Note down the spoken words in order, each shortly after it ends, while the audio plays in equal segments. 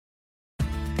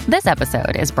This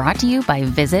episode is brought to you by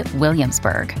Visit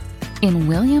Williamsburg. In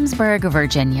Williamsburg,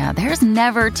 Virginia, there's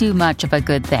never too much of a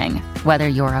good thing. Whether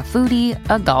you're a foodie,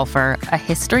 a golfer, a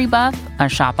history buff, a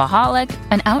shopaholic,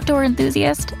 an outdoor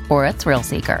enthusiast, or a thrill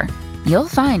seeker, you'll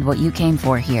find what you came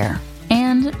for here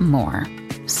and more.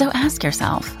 So ask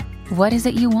yourself, what is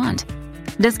it you want?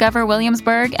 Discover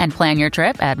Williamsburg and plan your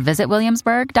trip at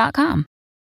visitwilliamsburg.com.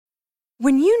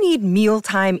 When you need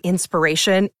mealtime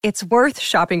inspiration, it's worth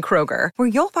shopping Kroger, where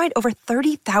you'll find over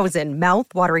 30,000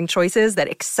 mouth-watering choices that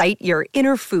excite your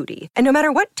inner foodie. And no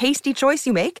matter what tasty choice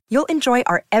you make, you'll enjoy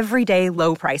our everyday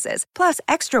low prices, plus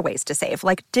extra ways to save,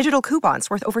 like digital coupons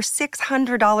worth over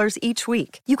 $600 each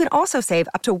week. You can also save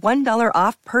up to $1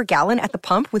 off per gallon at the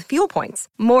pump with fuel points.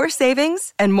 More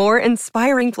savings and more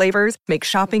inspiring flavors make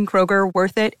shopping Kroger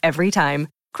worth it every time.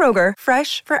 Kroger,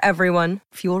 fresh for everyone.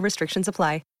 Fuel restrictions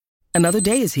apply. Another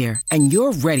day is here, and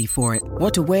you're ready for it.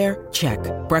 What to wear? Check.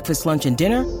 Breakfast, lunch, and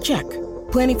dinner? Check.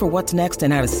 Planning for what's next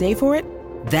and how to save for it?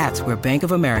 That's where Bank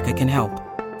of America can help.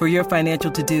 For your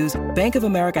financial to-dos, Bank of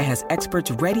America has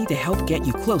experts ready to help get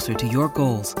you closer to your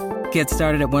goals. Get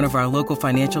started at one of our local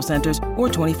financial centers or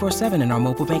 24/7 in our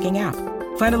mobile banking app.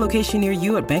 Find a location near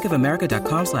you at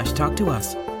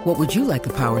bankofamerica.com/talktous. What would you like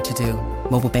the power to do?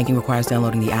 Mobile banking requires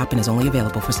downloading the app and is only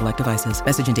available for select devices.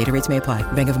 Message and data rates may apply.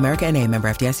 Bank of America N.A., member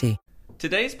FDIC.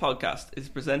 Today's podcast is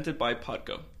presented by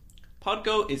Podgo.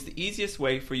 Podgo is the easiest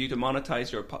way for you to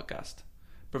monetize your podcast,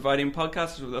 providing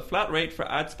podcasters with a flat rate for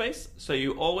ad space, so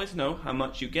you always know how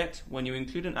much you get when you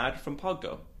include an ad from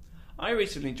Podgo. I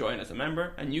recently joined as a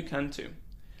member, and you can too.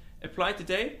 Apply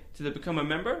today to become a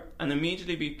member and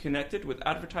immediately be connected with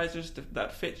advertisers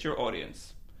that fit your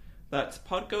audience. That's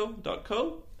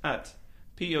podgo.co at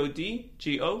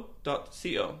podgo.co.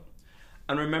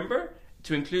 And remember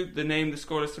to include the name The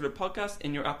Scoreless Thriller Podcast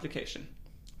in your application.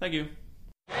 Thank you.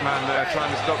 Man there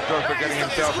trying to stop Drogba getting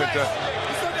himself into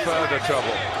further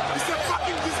trouble.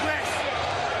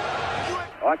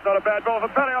 Oh, it's not a bad ball for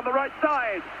Pele on the right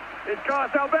side. It's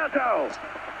Carlos Alberto.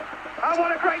 Oh,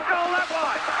 what a great goal that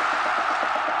was!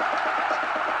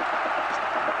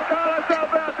 Carlos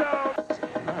Alberto.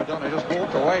 Maradona just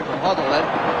walked away from Hoddle then.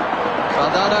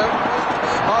 Maradona,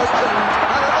 Hope and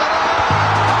Maradona!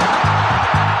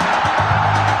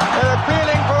 They're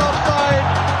appealing for offside.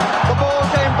 The ball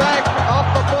came back off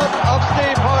the foot of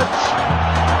Steve Hodge.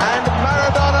 And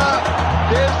Maradona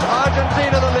gives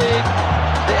Argentina the lead.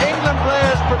 The England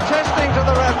players protesting to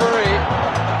the referee.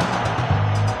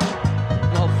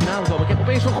 Een halve finale komen. Ik heb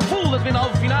opeens zo'n gevoel dat we in de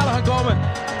halve finale gaan komen.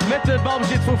 Met het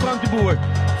balbezit voor Frank de Boer.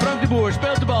 Frank de Boer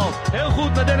speelt de bal. Heel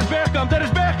goed naar Dennis Bergkamp.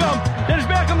 Dennis Bergkamp. Dennis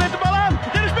Bergkamp neemt de bal aan.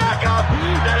 Dennis Bergkamp.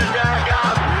 Dennis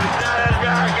Bergkamp. Dennis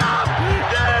Bergkamp.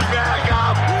 Dennis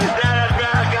Bergkamp. Dennis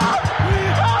Bergkamp.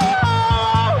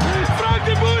 Oh! Frank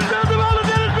de Boer speelt de bal naar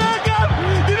Dennis Bergkamp.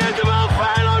 Die neemt de bal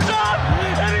feilloos aan.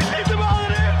 En die schiet de bal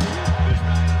erin.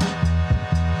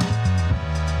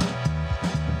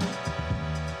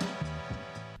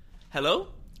 Hello,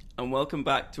 and welcome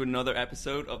back to another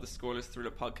episode of the Scoreless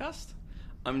Thriller Podcast.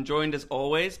 I'm joined as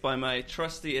always by my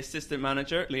trusty assistant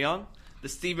manager, Leon, the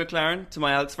Steve McLaren to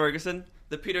my Alex Ferguson,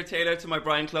 the Peter Taylor to my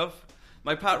Brian Clough,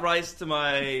 my Pat Rice to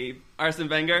my Arsene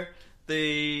Wenger,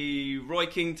 the Roy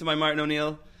King to my Martin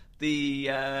O'Neill,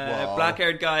 the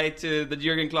black-haired guy to the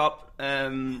Jurgen Klopp,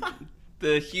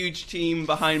 the huge team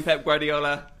behind Pep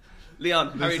Guardiola.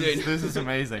 Leon, how are you doing? This is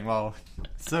amazing. Wow.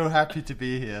 So happy to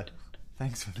be here.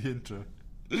 Thanks for the intro.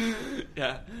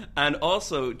 Yeah, and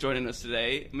also joining us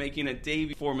today, making a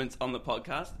debut performance on the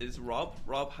podcast, is Rob.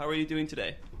 Rob, how are you doing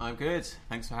today? I'm good.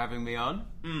 Thanks for having me on.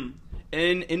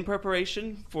 In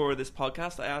preparation for this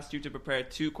podcast, I asked you to prepare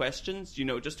 2 questions,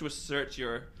 just to assert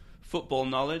your football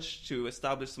knowledge, to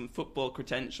establish some football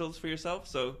credentials for yourself.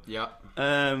 So, yeah.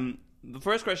 The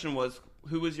first question was,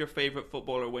 who was your favourite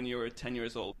footballer when you were 10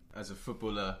 years old? As a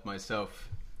footballer myself,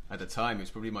 at the time, it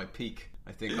was probably my peak.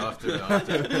 I think after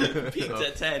peaked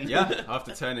at 10. Yeah,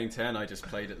 after turning 10, I just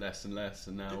played it less and less,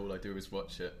 and now all I do is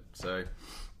watch it. So,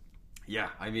 yeah,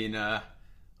 I mean, I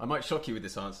might shock you with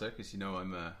this answer because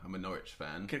I'm a Norwich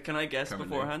fan. Can I guess currently.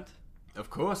 Beforehand? Of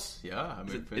course, yeah.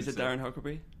 Is it Darren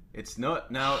Huckabee? It's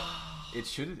not now. It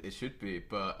should be,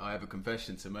 but I have a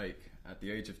confession to make. At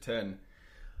the age of 10,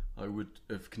 I would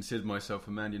have considered myself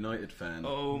a Man United fan.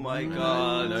 Oh my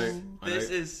God! I know.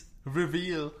 This is.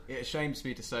 Reveal. It shames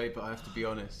me to say, but I have to be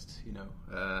honest.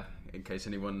 In case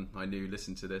anyone I knew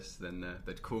listened to this, then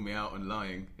they'd call me out on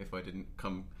lying if I didn't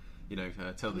come, tell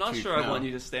the truth. I'm not sure now. I want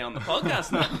you to stay on the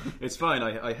podcast now. It's fine.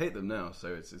 I hate them now,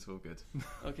 so it's all good.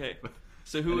 Okay.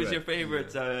 So who was your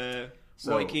favourite?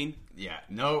 Roy Keane? Yeah.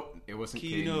 No, it wasn't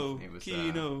Keane. It was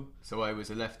Keane. so I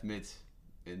was a left mid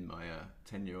in my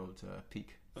 10-year-old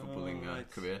peak footballing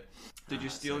career. Did you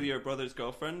steal your brother's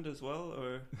girlfriend as well,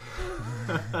 or?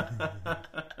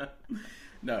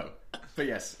 No, but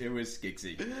yes, it was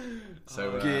Giggsy.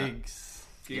 So Giggs.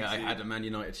 Yeah, I had a Man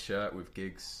United shirt with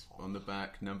Giggs on the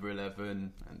back, number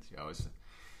 11, and I was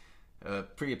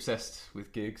pretty obsessed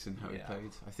with Giggs and how he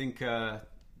played. I think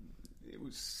it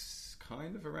was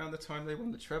kind of around the time they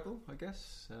won the treble, I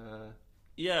guess.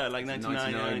 Yeah, like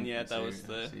 1999. Yeah, that was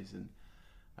the season.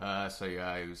 So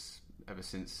yeah, it was ever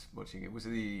since watching it. Was it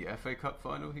the FA Cup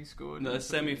final he scored? No, the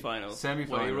semi-final.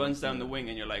 Where he runs down the wing,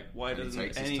 and you're like, why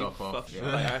doesn't any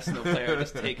Arsenal player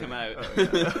just take him out?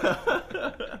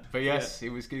 But yes, it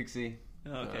was Giggsy.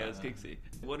 Okay, it was Giggsy.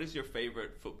 What is your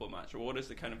favourite football match, or what is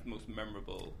the kind of most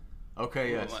memorable?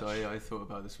 Okay, yes, so I thought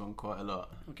about this one quite a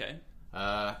lot. Okay.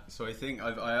 So I think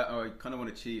I kind of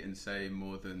want to cheat and say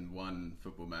more than one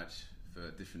football match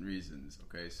for different reasons.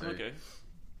 Okay, so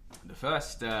the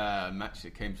first match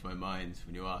that came to my mind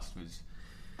when you asked was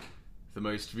the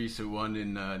most recent one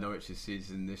in Norwich's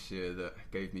season this year that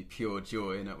gave me pure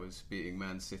joy, and that was beating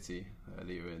Man City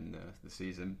earlier in the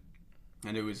season.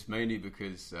 And it was mainly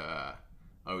because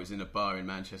I was in a bar in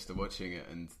Manchester watching it,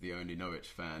 and the only Norwich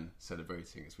fan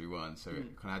celebrating as we won. So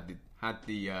it kind of had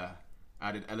the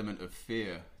added element of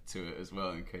fear to it as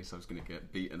well, in case I was going to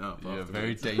get beaten up. Yeah,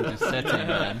 very dangerous setting,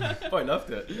 man. But I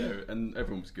loved it, and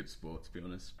everyone was good sport, to be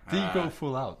honest. Did you go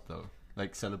full out though,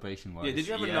 like celebration-wise? Yeah, did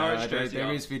you have a Norwich jersey?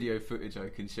 There is video footage I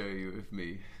can show you of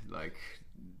me, like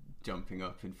jumping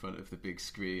up in front of the big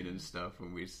screen and stuff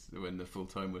when the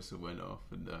full-time whistle went off,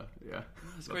 and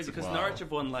it's crazy because Norwich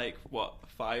have won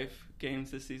 5 games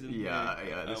this season.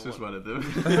 This was one of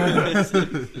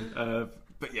them.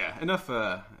 But yeah, enough.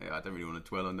 I don't really want to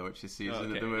dwell on Norwich this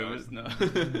season at the moment. No.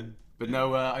 But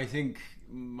no, I think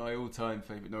my all-time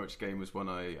favourite Norwich game was one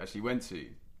I actually went to.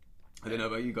 I don't know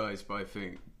about you guys, but I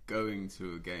think going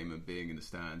to a game and being in the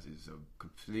stands is a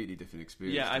completely different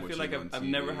experience. Yeah, I feel like I've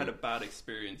never had a bad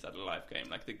experience at a live game.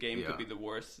 Like the game could be the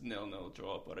worst 0-0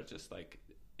 draw, but it's just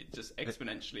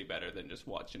exponentially better than just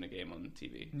watching a game on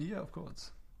TV. Yeah, of course.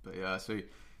 But yeah, so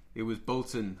it was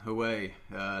Bolton away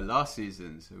last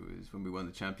season, so it was when we won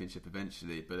the championship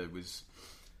eventually. But it was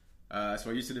so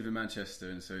I used to live in Manchester,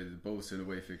 and so the Bolton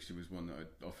away fixture was one that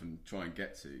I'd often try and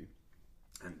get to.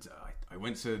 And I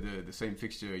went to the same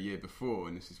fixture a year before,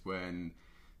 and this is when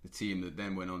the team that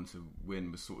then went on to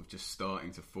win was sort of just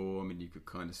starting to form, and you could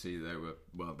kind of see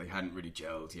they hadn't really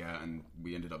gelled yet, and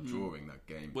we ended up drawing that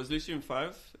game. Was Lucien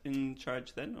Favre in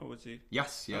charge then, or was he?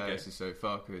 Yes, yeah. Okay. So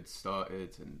Farke had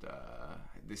started, and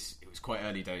it was quite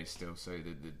early days still, so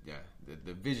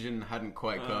the vision hadn't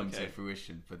quite come to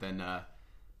fruition. But then I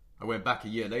went back a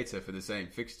year later for the same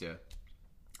fixture,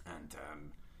 and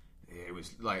it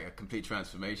was like a complete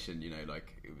transformation,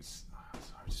 it was. I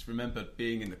just remember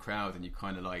being in the crowd, and you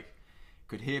kind of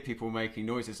could hear people making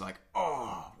noises like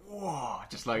 "oh, whoa,"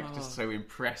 just so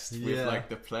impressed with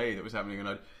the play that was happening,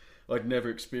 and I'd never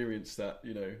experienced that,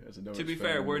 as a Norwich To be fan.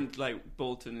 fair, weren't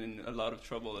Bolton in a lot of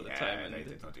trouble at the time? And they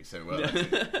did not do so well,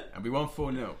 and we won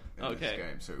 4-0 in this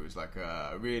game, so it was like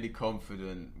a really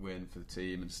confident win for the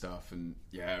team and stuff, and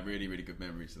really, really good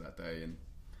memories of that day, and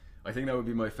I think that would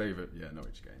be my favourite,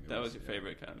 Norwich game. That was your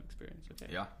favourite kind of experience, okay.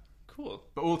 Yeah. Cool.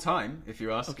 But all time, if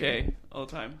you're asking. Okay, all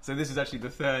time. So this is actually the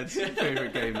third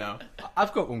favourite game now.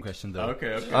 I've got one question though.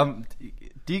 Okay.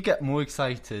 Do you get more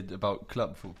excited about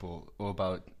club football or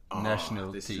about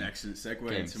national this team? This is an excellent segue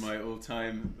games? into my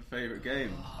all-time favourite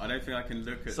game. I don't think I can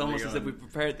look at It's almost Leon. as if we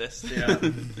prepared this. Yeah,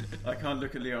 I can't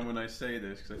look at Leon when I say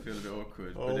this because I feel a bit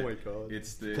awkward. My god.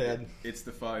 It's the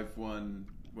 5-1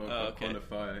 World Cup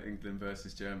qualifier, England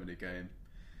versus Germany game.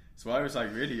 So I was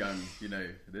really young,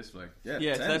 this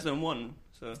 2001.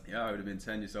 So I would have been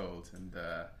 10 years old, and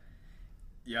I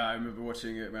remember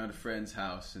watching it around a friend's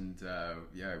house, and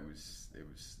it was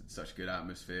such a good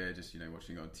atmosphere, just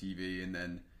watching it on TV. And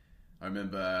then I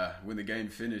remember when the game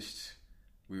finished,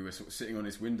 we were sort of sitting on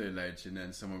this window ledge, and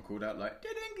then someone called out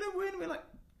 "Did England win?" We're like,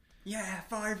 "Yeah,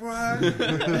 5-1."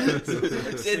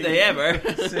 Did they ever?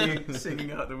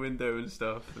 singing out the window and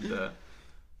stuff, and.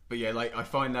 But I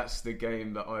find that's the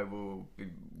game that I will be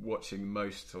watching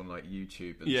most on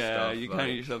YouTube and stuff. Yeah, you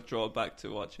kind of yourself draw back to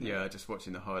watching it. Yeah, just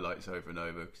watching the highlights over and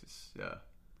over because it's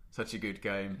such a good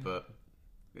game. But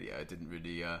it didn't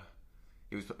really.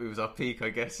 It was our peak, I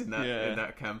guess, in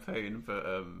that campaign. But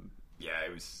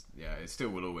it still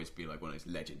will always be one of those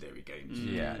legendary games.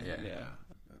 Yeah.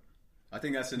 I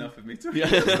think that's enough of me to. No,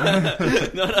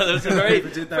 that was a very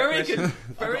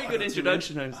good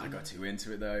introduction. I got too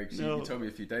into it though. Because you told me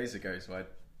a few days ago, so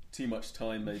too much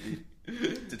time maybe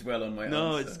to dwell on my answer.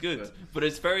 No, it's good. But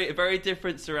it's very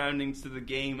different surroundings to the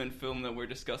game and film that we're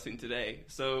discussing today.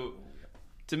 So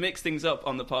to mix things up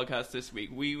on the podcast this week,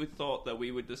 we thought that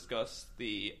we would discuss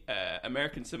the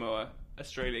American Samoa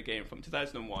Australia game from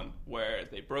 2001, where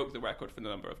they broke the record for the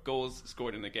number of goals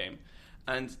scored in the game.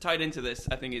 And tied into this,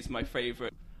 I think, is my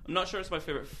favourite. I'm not sure it's my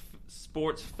favourite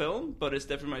sports film, but it's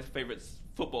definitely my favourite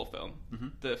football film. Mm-hmm.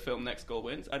 The film Next Goal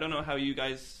Wins. I don't know how you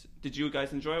guys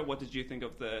enjoy it? What did you think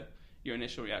of your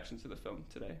initial reactions to the film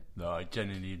today? No, I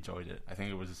genuinely enjoyed it. I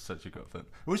think it was such a good film.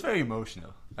 It was very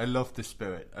emotional. I loved the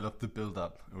spirit. I loved the build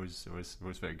up. It was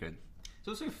very good. It's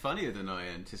also funnier than I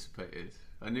anticipated.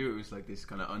 I knew it was like this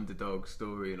kind of underdog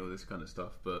story and all this kind of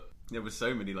stuff, but there were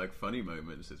so many like funny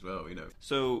moments as well, you know.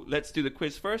 So let's do the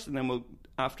quiz first, and then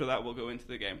after that we'll go into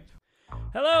the game.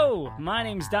 Hello, my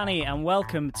name's Danny and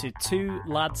welcome to Two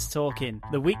Lads Talking,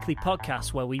 the weekly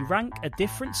podcast where we rank a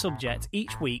different subject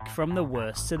each week from the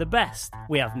worst to the best.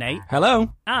 We have Nate.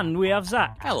 Hello. And we have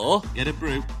Zach. Hello. Get a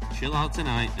brew, chill out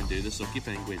tonight and do the sucky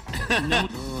penguin. No.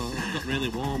 Oh, it's got really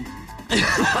warm.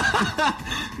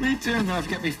 Me too, I'm going to have to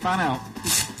get my fan out.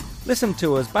 Listen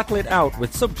to us battle it out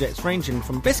with subjects ranging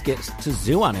from biscuits to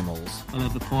zoo animals. I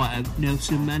love the part of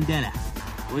Nelson Mandela.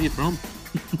 Where are you from?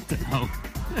 No.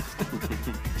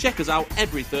 Check us out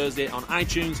every Thursday on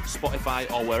iTunes, Spotify,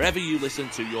 or wherever you listen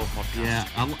to your podcast. Yeah,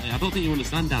 I don't think you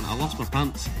understand, Dan. I lost my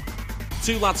pants.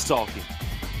 Two lads talking.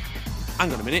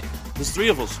 Hang on a minute. There's three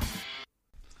of us.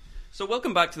 So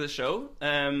welcome back to the show.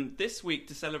 This week,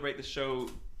 to celebrate the show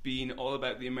being all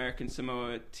about the American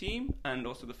Samoa team and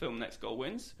also the film Next Goal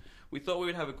Wins, we thought we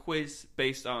would have a quiz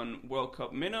based on World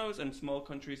Cup minnows and small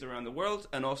countries around the world,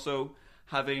 and also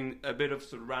having a bit of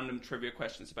sort of random trivia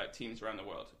questions about teams around the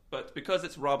world. But because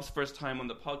it's Rob's first time on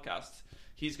the podcast,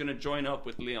 he's going to join up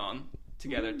with Leon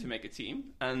together to make a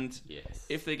team. And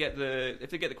if they get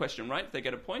the question right, they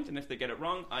get a point, and if they get it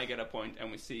wrong, I get a point, and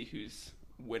we see who's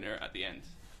winner at the end.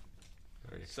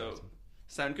 So,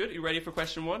 sound good? You ready for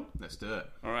question one? Let's do it.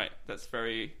 All right, that's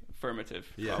very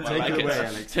affirmative. Yeah, take it away,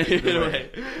 Alex. Take it away.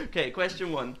 Okay,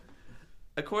 question one.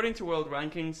 According to world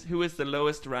rankings, who is the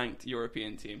lowest ranked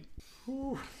European team?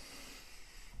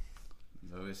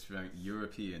 Lowest ranked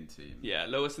European team? Yeah,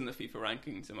 lowest in the FIFA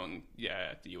rankings among the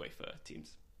UEFA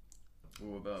teams.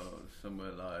 What about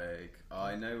somewhere like...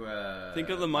 I know... think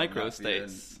of the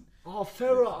micro-states. Oh,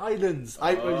 Faroe Islands.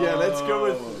 Let's go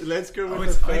with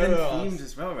it's the Faroe island themed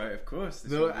as well, right? Of course.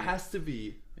 No, it has to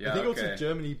be. Yeah, I think also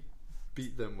Germany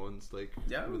beat them once, like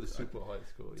with a super high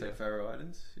score. Take Faroe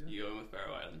Islands. Yeah. You going with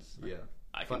Faroe Islands? Yeah.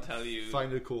 I can tell you.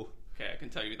 Final call. Okay, I can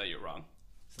tell you that you're wrong.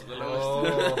 So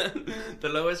the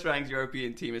lowest ranked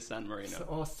European team is San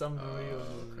Marino. San Marino.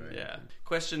 Okay. Yeah.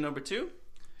 Question number 2.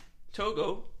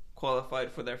 Togo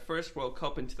qualified for their first World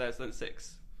Cup in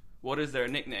 2006. What is their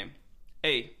nickname?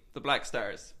 A, the Black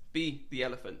Stars. B, the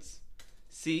Elephants.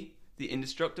 C, the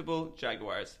Indestructible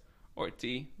Jaguars. Or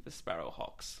D, the Sparrow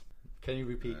Hawks. Can you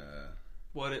repeat?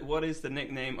 What is the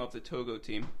nickname of the Togo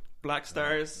team? Black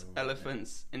Stars,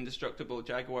 Elephants, Indestructible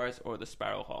Jaguars, or the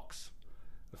Sparrow Hawks?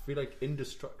 I feel like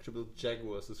Indestructible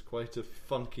Jaguars is quite a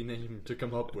funky name to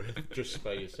come up with just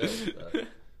by yourself. But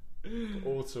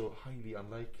also highly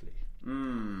unlikely.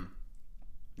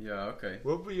 Yeah, okay.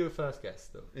 What would be your first guess,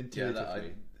 though?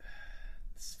 Intuitively.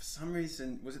 For some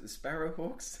reason, was it the Sparrow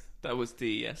Hawks? That was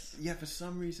D, yes. Yeah, for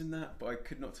some reason that, but I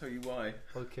could not tell you why.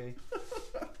 Okay.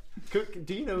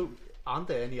 Do you know? Aren't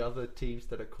there any other teams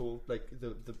that are called like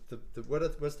the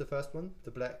what's the first one?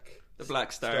 The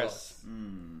Black Stars.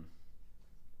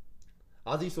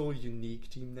 Are these all unique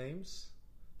team names?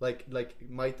 Like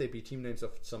might they be team names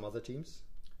of some other teams?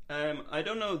 I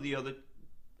don't know the other.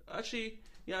 Actually,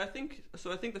 yeah, I think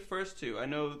so. I think the first two. I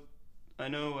know.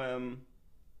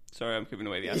 Sorry, I'm giving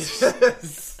away the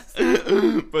answers.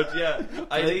 But yeah,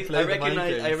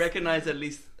 I recognize at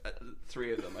least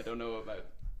 3 of them. I don't know about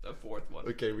a 4th one.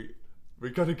 Okay, we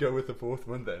gotta go with the 4th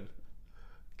one then.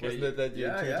 Wasn't it that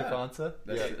your intuitive answer?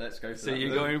 Let's go for so that.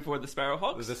 you're going for the Sparrow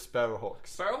Hawks? The Sparrow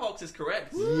Hawks. Sparrow Hawks is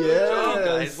correct. Yes. Good job,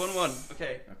 guys. 1-1.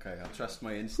 Okay, I'll trust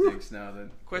my instincts now then.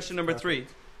 Question number 3.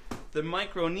 The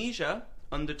Micronesia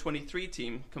under-23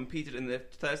 team competed in the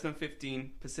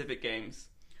 2015 Pacific Games.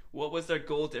 What was their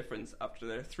goal difference after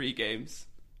their 3 games?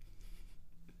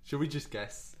 Should we just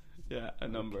guess? Yeah, a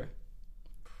number.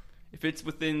 If it's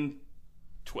within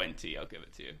 20, I'll give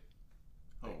it to you.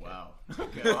 Oh, wow.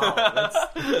 Okay. Wow,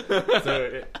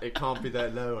 so it can't be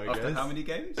that low, I After guess. how many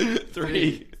games?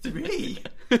 3. 3?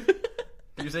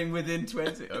 You're saying within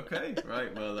 20? Okay,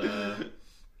 right, well...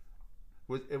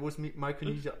 It was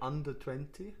Micronesia under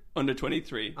 20? Under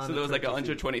 23. So there was like an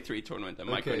under 23 23 tournament that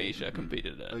Micronesia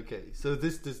competed in. Okay, so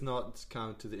this does not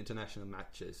count to the international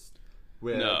matches.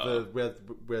 Where No.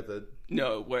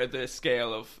 where the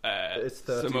scale of it's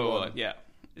 31. Samoa,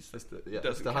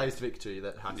 it's the highest victory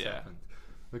that has happened.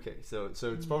 Okay, so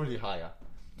it's probably higher.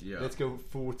 Yeah. Let's go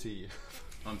 40.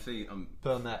 I'm thinking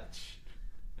per match.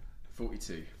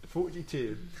 42.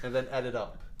 42, and then add it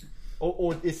up.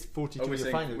 Or is 42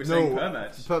 the final? We're saying per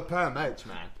match. Per match,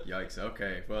 man. Yikes!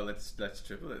 Okay, well let's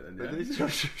triple it then.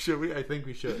 Should we? I think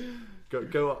we should.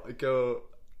 Go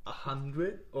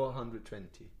 100 or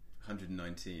 120.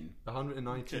 119.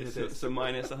 119 okay, so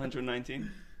minus 119.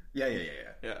 Yeah.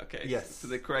 Yeah. Okay. Yes. So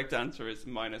the correct answer is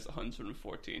minus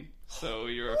 114. So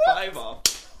you're 5 off.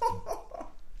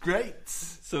 Great.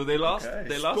 So they lost. Okay.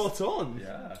 They lost. Spot on.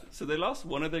 Yeah. So they lost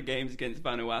one of their games against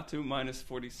Vanuatu, minus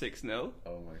 46-0.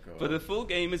 Oh my god. But the full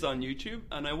game is on YouTube,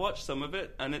 and I watched some of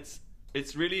it, and it's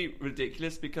really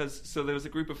ridiculous because there was a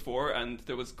group of 4, and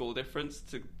there was goal difference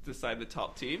to decide the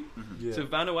top team. Mm-hmm. Yeah. So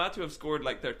Vanuatu have scored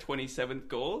like their 27th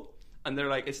goal, and they're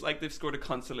like, it's like they've scored a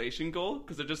consolation goal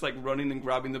because they're just like running and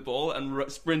grabbing the ball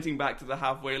and sprinting back to the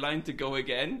halfway line to go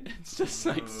again. It's just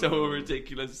like so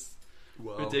ridiculous.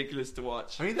 Wow. Ridiculous to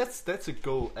watch. I mean, that's a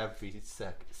goal every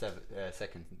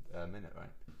second minute,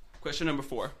 right? Question number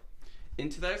 4. In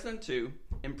 2002,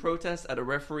 in protest at a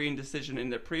refereeing decision in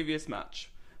their previous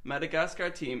match, Madagascar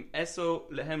team Eso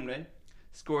Lehemre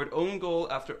scored own goal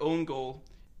after own goal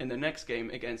in their next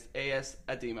game against AS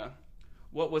Adima.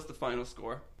 What was the final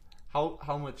score?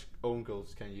 How much own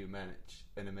goals can you manage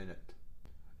in a minute?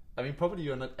 I mean, probably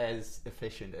you're not as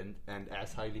efficient and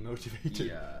as highly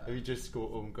motivated if you just score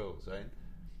own goals, right?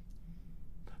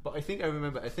 But I think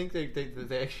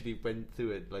they actually went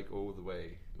through it like all the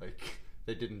way. Like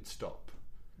they didn't stop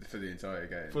for the entire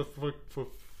game. For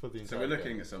the entire. So we're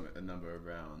looking game. at a number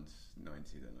around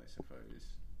 90 then, I suppose.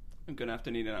 I'm gonna have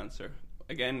to need an answer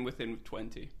again within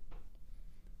 20.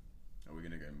 Are we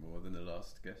gonna go more than the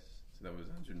last guess? So that was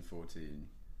 114.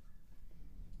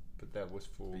 But that was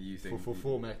for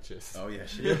 4 matches. Oh yeah,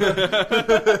 sure. There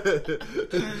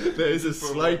is a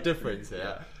slight difference here.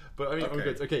 Yeah. But I mean,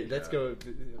 okay, let's go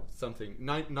something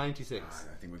 96.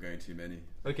 I think we're going too many.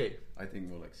 Okay, I think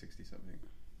more like 60 something.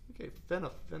 Okay, fair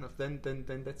enough.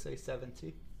 Then let's say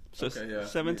 70. So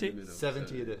 70?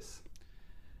 70 it is.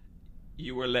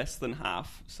 You were less than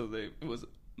half, so it was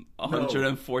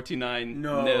 149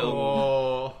 No.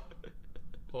 nil.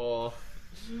 Oh.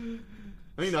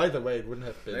 I mean, either way, it wouldn't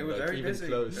have been they were very even busy.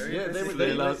 close.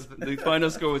 They lost. The final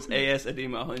score was AS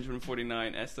Adima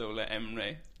 149, Eso Le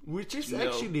Emre. Which is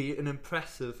actually an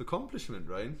impressive accomplishment,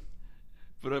 right?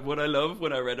 But what I love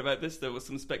when I read about this, there was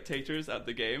some spectators at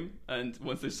the game, and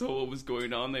once they saw what was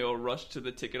going on, they all rushed to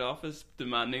the ticket office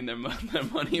demanding their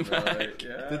money back. Right,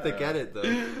 yeah. Did they get it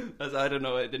though? As I don't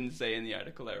know, it didn't say in the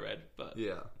article I read, but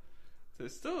yeah. So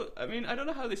still, I mean, I don't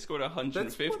know how they scored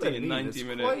 150 in 90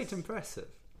 minutes. Quite impressive.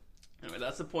 Anyway,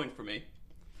 that's a point for me.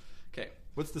 Okay.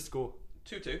 What's the score?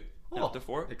 2-2 after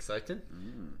 4. Exciting.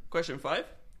 Question 5.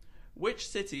 Which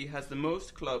city has the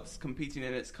most clubs competing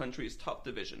in its country's top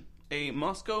division? A.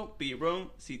 Moscow, B.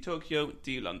 Rome, C. Tokyo,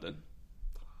 D. London.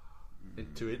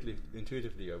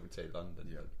 Intuitively, I would say London.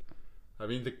 Yeah. I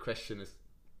mean, the question is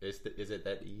it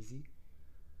that easy?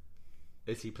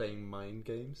 Is he playing mind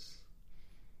games?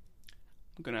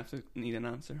 I'm gonna have to need an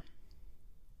answer.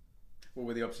 What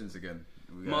were the options again?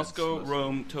 Moscow,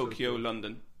 Rome, Tokyo,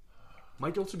 London.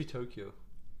 Might also be Tokyo.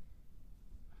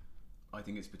 I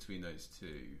think it's between those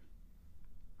two.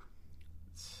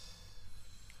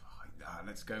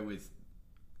 Let's go with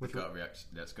gut reaction.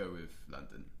 Let's go with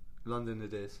London. London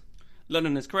it is.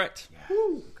 London is correct. Yeah.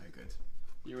 Woo. Okay, good.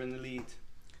 You're in the lead.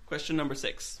 Question number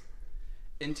 6.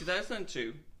 In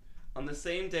 2002, on the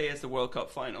same day as the World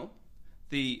Cup final,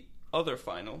 the other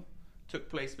final took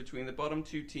place between the bottom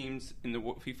 2 teams in the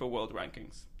FIFA World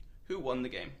Rankings. Who won the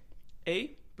game?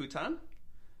 A. Bhutan,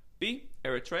 B.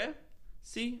 Eritrea,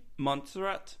 C.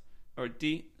 Montserrat, or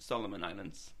D. Solomon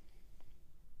Islands?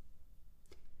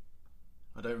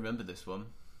 I don't remember this one.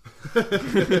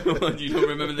 What, you don't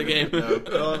remember the game? No.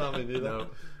 Oh, no, me neither. No.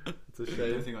 It's a I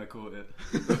shame. don't think I caught it.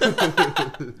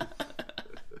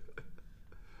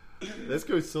 Let's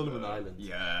go Solomon Islands.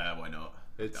 Yeah, why not?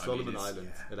 It's Solomon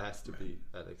Islands. Yeah. It has to be.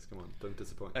 Alex, come on, don't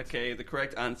disappoint. Okay, the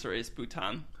correct answer is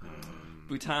Bhutan.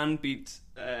 Bhutan beat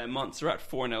Montserrat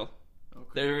 4-0. Okay.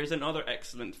 There is another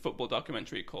excellent football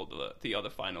documentary called The Other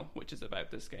Final, which is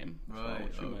about this game,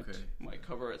 which we might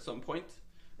cover at some point.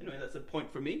 Anyway, that's a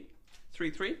point for me.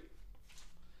 3-3.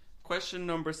 Question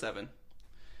number 7.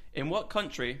 In what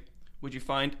country would you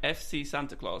find FC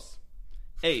Santa Claus?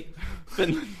 A.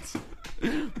 Finland,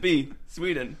 B.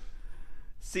 Sweden.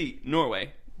 C.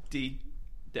 Norway. D.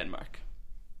 Denmark.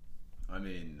 I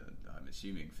mean, I'm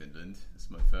assuming Finland. That's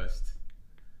my first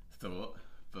thought.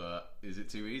 But is it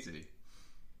too easy?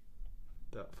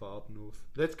 That far up north.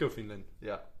 Let's go Finland.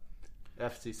 Yeah.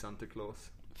 FC Santa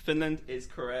Claus. Finland is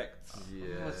correct.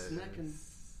 Yes. Snack and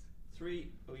 3.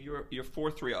 Oh, you're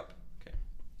 4-3 up. Okay.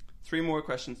 3 more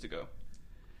questions to go.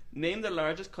 Name the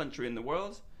largest country in the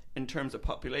world in terms of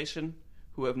population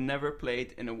who have never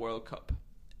played in a World Cup.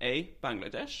 A.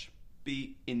 Bangladesh.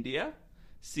 B. India.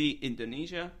 C.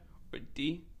 Indonesia. Or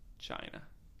D. China.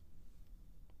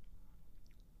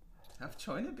 Have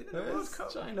China been in the World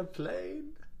Cup? China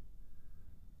played?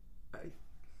 I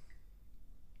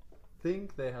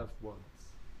think they have once.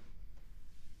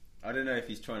 I don't know if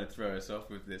he's trying to throw us off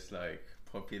with this like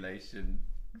population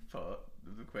part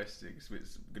of the question, because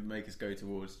it's going to make us go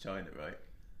towards China, right?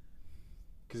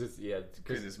 Because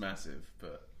it's massive,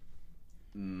 but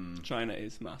China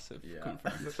is massive. Yeah.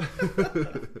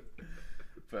 Confirmed.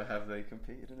 But have they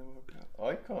competed in a World Cup?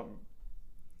 I can't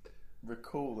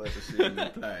recall ever seeing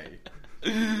them play.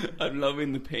 I'm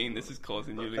loving the pain this is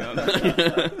causing you, Leon.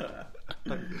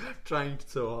 I'm trying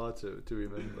so hard to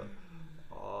remember.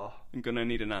 I'm gonna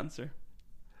need an answer.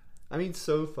 I mean,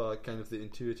 so far, kind of the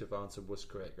intuitive answer was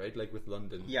correct, right? Like with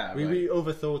London. Yeah, we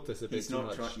overthought this a bit he's too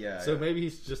not much. So maybe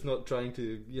he's just not trying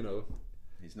to,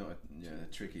 He's not a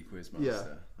tricky quiz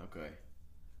master. Yeah. Okay.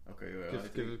 Well,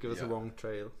 give us a wrong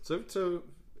trail. So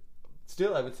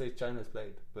still, I would say China's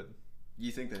played, but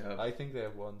you think they have? I think they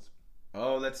have once.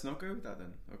 Oh, let's not go with that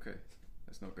then. Okay,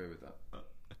 let's not go with that.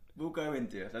 We'll go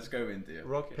India. Let's go India.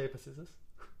 Rock, paper, scissors.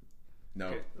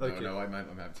 No,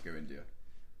 I'm happy to go India.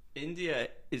 India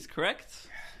is correct.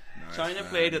 Nice, China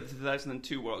played at the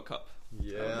 2002 World Cup.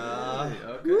 Yeah.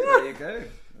 Okay, there you go.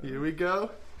 Here we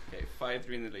go. Okay,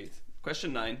 5-3 in the lead.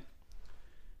 Question 9.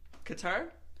 Qatar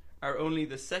are only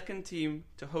the second team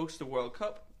to host a World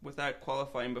Cup without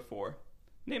qualifying before.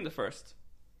 Name the first.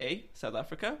 A. South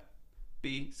Africa.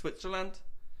 B. Switzerland.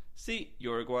 C.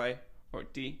 Uruguay. Or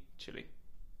D. Chile.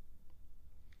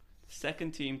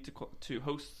 Second team to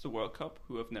host the World Cup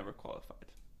who have never qualified.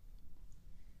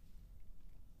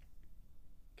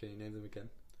 Can you name them again?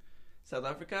 South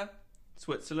Africa,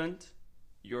 Switzerland,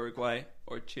 Uruguay,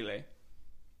 or Chile.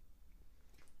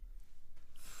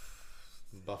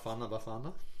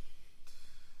 Bafana.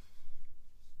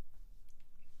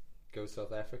 Go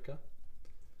South Africa.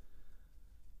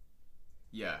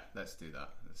 Yeah, let's do that.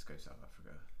 Let's go South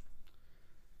Africa.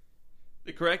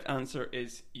 The correct answer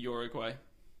is Uruguay.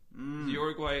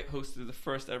 Uruguay hosted the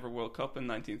first ever World Cup in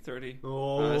 1930.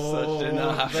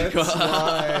 That's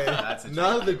why. That's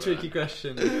now the tricky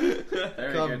question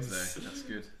Very comes. good though. That's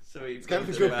good. So it's kind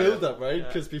of a good build-up, right?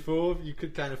 Because before you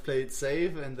could kind of play it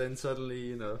safe, and then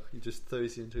suddenly, he just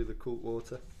throws you into the cold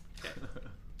water.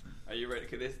 Are you ready?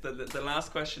 Because the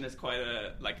last question is quite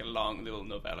a long little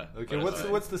novella. Okay,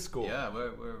 what's the score? Yeah,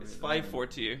 where it's 5-4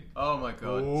 to you. Oh my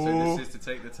god! So this is to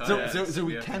take the time. So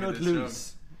we cannot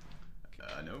lose.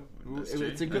 No,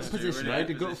 it's a good position, right?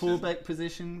 A good fullback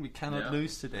position. We cannot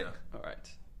lose today. Yeah. All right.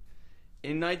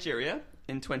 In Nigeria,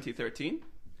 in 2013,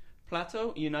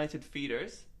 Plateau United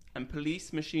Feeders and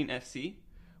Police Machine FC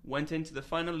went into the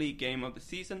final league game of the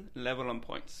season level on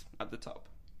points at the top.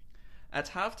 At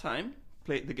halftime,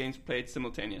 the games played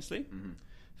simultaneously. Mm-hmm.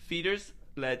 Feeders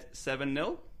led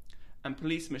 7-0 and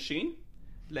Police Machine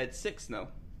led 6-0.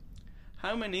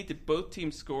 How many did both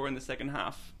teams score in the second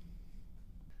half?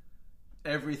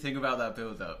 Everything about that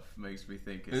build-up makes me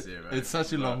think it's 0. It's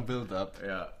such a long build-up.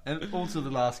 Yeah. And also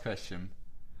the last question.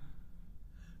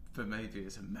 But maybe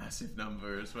it's a massive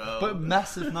number as well. But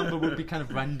massive number would be kind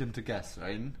of random to guess,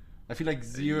 right? I feel like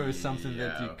 0 is something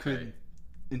that you could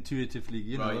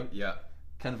intuitively,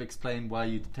 kind of explain why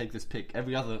you take this pick.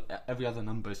 Every other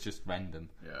number is just random.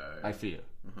 Yeah. I feel.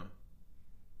 Uh-huh.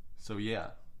 So yeah.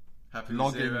 Happy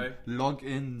with 0. Log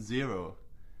in 0.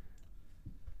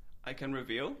 I can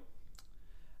reveal.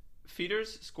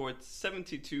 Feeders scored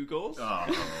 72 goals. Oh,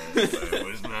 it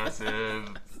was massive.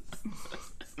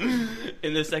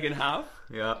 In the second half.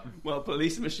 Yeah. While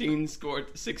Police Machine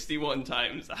scored 61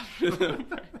 times after the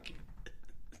break.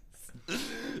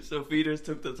 So Feeders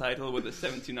took the title with a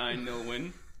 79-0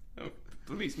 win.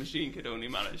 Police Machine could only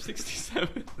manage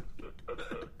 67.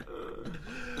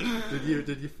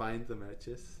 Did you find the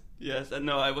matches? Yes, and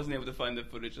no, I wasn't able to find the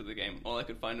footage of the game. All I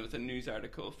could find was a news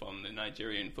article from the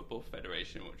Nigerian Football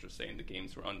Federation, which was saying the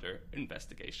games were under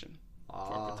investigation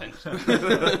for potential.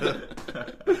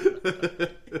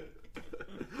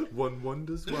 One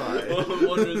wonders why. One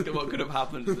wonders what could have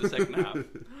happened in the second half.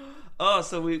 Oh,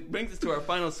 so we brings us to our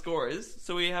final scores.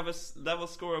 So we have a level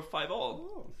score of 5-5.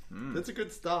 Oh, that's a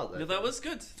good start. Yeah, that was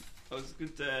good. That was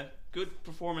a good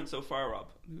performance so far, Rob.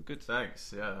 Good.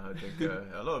 Thanks. Yeah, I think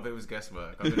a lot of it was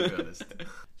guesswork. I'm going to be honest.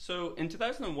 So in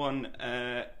 2001,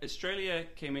 Australia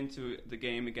came into the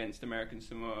game against American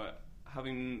Samoa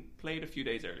having played a few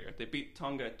days earlier. They beat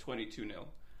Tonga 22-0,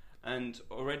 and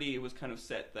already it was kind of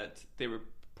set that they were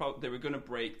going to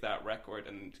break that record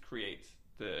and create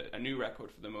a new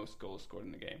record for the most goals scored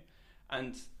in the game.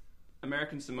 And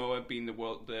American Samoa, being the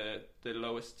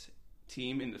lowest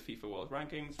team in the FIFA World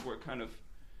Rankings,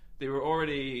 they were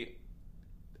already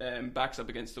backs up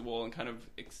against the wall and kind of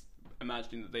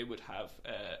imagining that they would have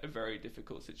a very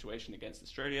difficult situation against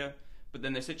Australia. But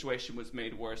then their situation was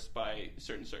made worse by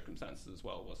certain circumstances as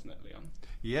well, wasn't it, Leon?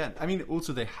 Yeah, I mean,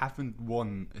 also they haven't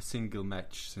won a single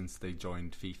match since they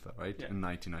joined FIFA, right, in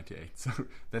 1998. So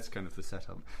that's kind of the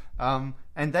setup. And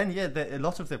then, a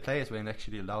lot of their players weren't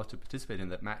actually allowed to participate in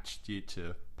that match due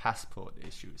to passport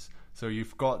issues. So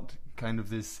you've got kind of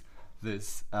this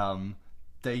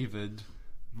David,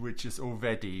 which is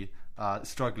already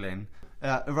struggling,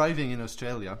 arriving in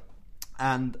Australia.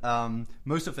 And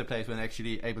most of the players weren't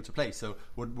actually able to play. So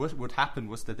what happened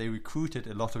was that they recruited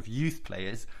a lot of youth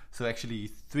players. So actually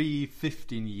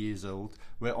 15 years old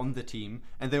were on the team.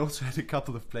 And they also had a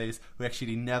couple of players who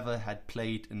actually never had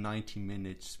played a 90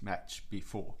 minutes match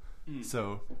before.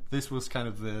 So this was kind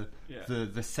of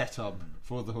the setup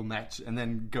for the whole match. And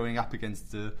then going up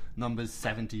against the numbers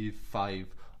 75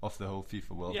 of the whole FIFA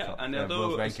World Cup. Yeah, and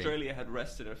although Australia had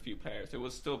rested a few players, it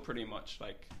was still pretty much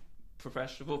like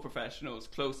full professionals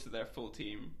close to their full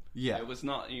team. Yeah, it was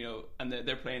not, and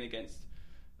they're playing against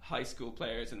high school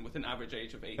players and with an average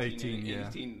age of 18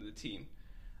 in the team.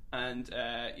 And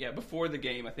before the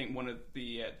game, I think one of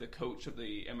the coach of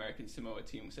the American Samoa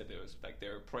team said it was like they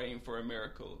were praying for a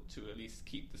miracle to at least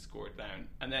keep the score down.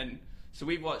 And then so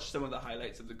we watched some of the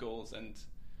highlights of the goals, and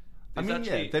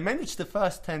they managed the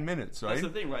first 10 minutes, right? That's the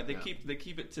thing, right? They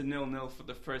keep it to 0-0 for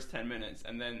the first 10 minutes,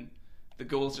 and then the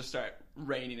goals just start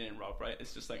raining in, Rob, right?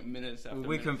 It's just like minutes after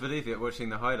we couldn't believe it watching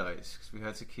the highlights, because we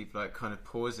had to keep like kind of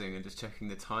pausing and just checking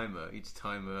the timer each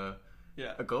time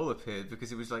a goal appeared,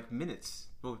 because it was like minutes,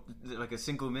 or like a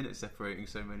single minute separating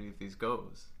so many of these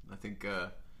goals. I think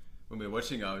when we were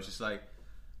watching, I was just like,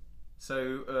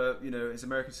 so is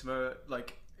American Samoa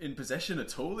like in possession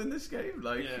at all in this game?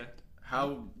 Like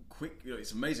how quick?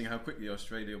 It's amazing how quickly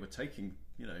Australia were taking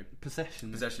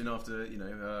possession after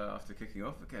kicking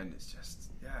off again. It's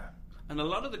just and a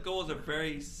lot of the goals are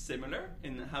very similar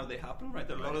in how they happen, right?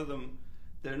 A lot of them,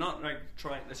 they're not like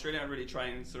Australia aren't really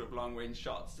trying sort of long range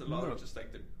shots. A lot of just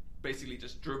like they're basically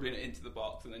just dribbling it into the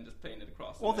box and then just playing it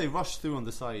across. Or they rush through on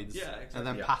the sides, exactly. And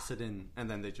then pass it in, and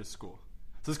then they just score.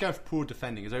 So it's kind of poor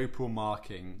defending. It's very poor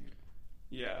marking.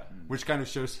 Yeah, which kind of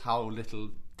shows how little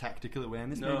tactical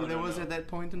awareness there was at that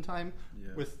point in time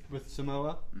with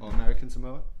Samoa or American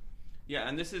Samoa. Yeah,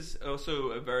 and this is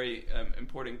also a very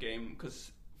important game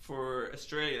because for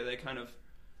Australia,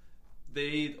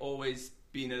 they'd always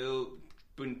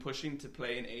been pushing to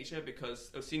play in Asia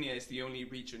because Oceania is the only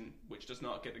region which does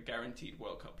not get a guaranteed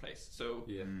World Cup place. So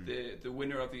the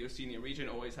winner of the Oceania region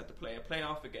always had to play a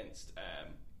playoff against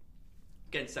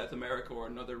South America or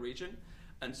another region.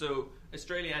 And so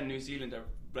Australia and New Zealand are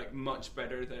like much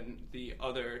better than the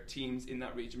other teams in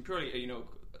that region. Purely,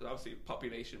 obviously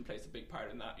population plays a big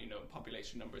part in that.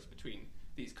 Population numbers between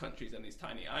these countries and these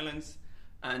tiny islands,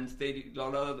 and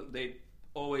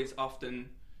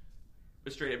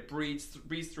Australia breeze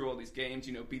through all these games.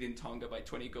 Beating Tonga by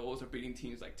 20 goals or beating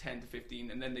teams like 10 to 15,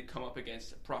 and then they come up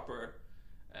against a proper,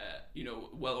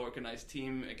 well organized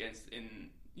team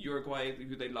in Uruguay,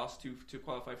 who they lost to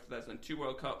qualify for the 2002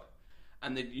 World Cup.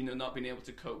 And they, not being able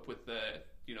to cope with the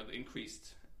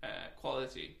increased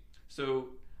quality. So,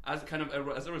 as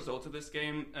a result of this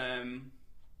game,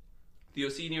 the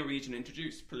Oceania region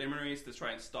introduced preliminaries to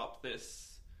try and stop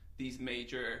these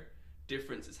major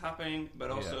differences happening.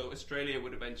 But also, Australia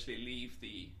would eventually leave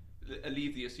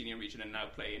the Oceania region and now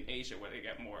play in Asia, where they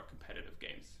get more competitive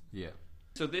games. Yeah.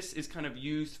 So this is kind of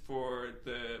used for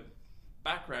the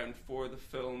background for the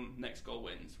film Next Goal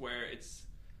Wins, where it's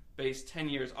based 10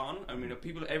 years on. I mean,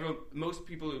 most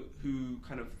people who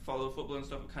kind of follow football and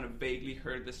stuff have kind of vaguely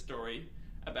heard this story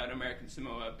about American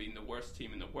Samoa being the worst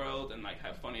team in the world and like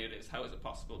how funny it is. How is it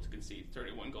possible to concede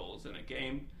 31 goals in a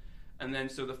game? And then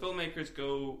so the filmmakers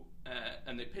go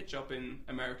and they pitch up in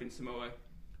American Samoa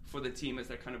for the team as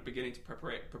they're kind of beginning to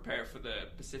prepare for the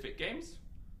Pacific Games.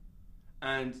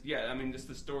 And just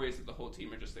the stories of the whole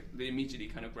team are just like, they immediately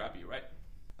kind of grab you, right?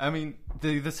 I mean,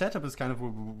 the setup is kind of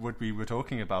what we were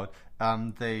talking about.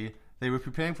 They They were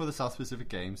preparing for the South Pacific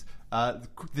Games.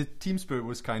 The team spirit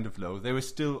was kind of low. They were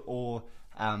still all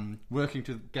working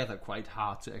together quite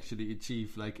hard to actually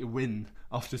achieve like a win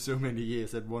after so many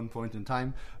years at one point in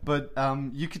time. But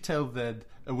you could tell that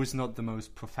it was not the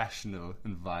most professional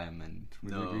environment.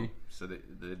 Would you agree? So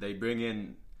they bring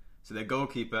in their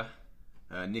goalkeeper,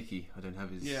 Nicky. I don't have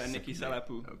his. Yeah, Nicky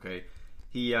Salapu. Okay,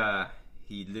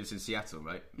 he lives in Seattle,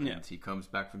 right? And he comes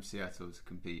back from Seattle to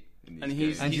compete in these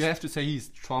games. And you have to say he's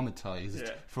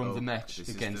traumatized from the match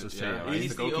against Australia. Right?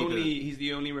 He's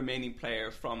the only remaining player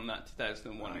from that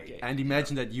 2001 game. And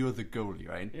imagine that you're the goalie,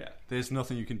 right? Yeah. There's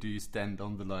nothing you can do. You stand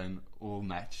on the line all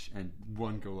match and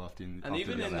one goal after the And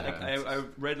even in I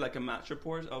read like a match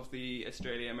report of the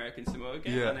Australia-American Samoa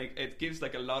game, and it gives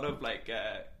like a lot of like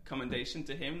commendation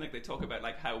to him. Like they talk about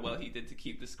like how well he did to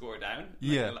keep the score down.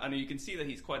 And you can see that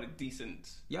he's quite a decent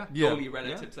goalie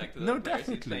relative to like the players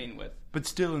he's playing with. But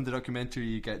still, in the documentary,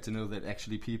 you get to know that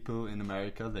actually people in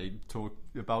America, they talk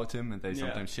about him and they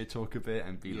sometimes shit talk a bit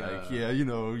and be like,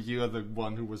 you're the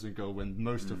one who was in goal when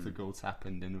most of the goals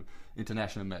happened in an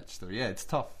international match. So it's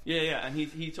tough. Yeah, and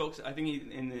he talks. I think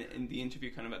in the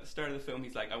interview, kind of at the start of the film,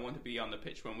 he's like, I want to be on the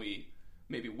pitch when we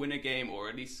maybe win a game or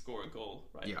at least score a goal.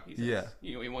 Right? He says,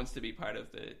 he wants to be part of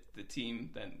the team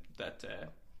that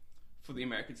for the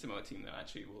American Samoa team that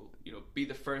actually will be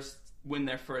the first, win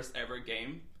their first ever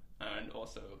game. And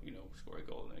also, score a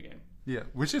goal in a game. Yeah,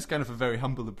 which is kind of a very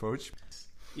humble approach.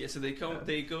 Yeah, so they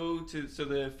go to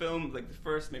the film, like the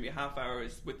first maybe half hour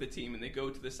is with the team, and they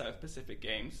go to the South Pacific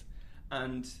Games,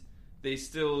 and they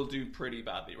still do pretty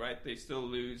badly, right? They still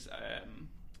lose. I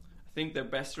think their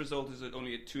best result is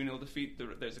only a 2-0 defeat.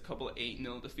 There's a couple of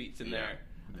 8-0 defeats in there,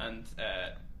 and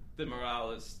the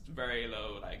morale is very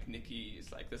low. Like Nicky is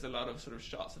like, there's a lot of sort of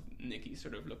shots of Nicky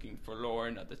sort of looking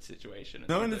forlorn at the situation.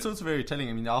 And it's also very telling.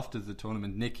 I mean, after the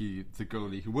tournament, Nicky, the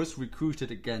goalie, who was recruited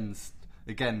again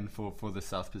for the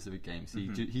South Pacific Games,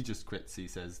 he just quits. He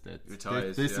says that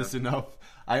this is enough.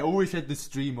 I always had this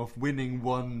dream of winning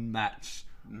one match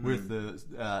with the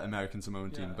American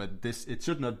Samoan team, but it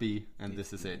should not be, and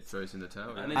this is it. Throws in the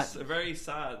towel, and it's very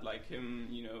sad. Like him,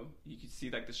 you could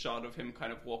see like the shot of him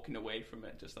kind of walking away from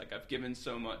it. Just like, I've given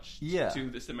so much to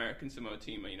this American Samoa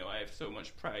team. I have so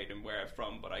much pride in where I'm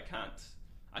from, but I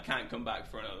can't come back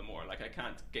for another more. Like I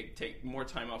can't take more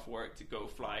time off work to go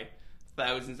fly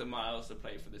thousands of miles to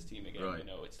play for this team again. Right.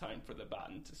 It's time for the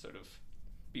baton to sort of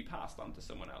be passed on to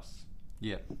someone else.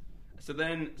 Yeah. So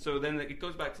then it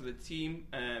goes back to the team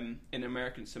in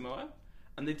American Samoa,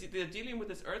 and they're dealing with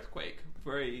this earthquake.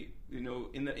 Very,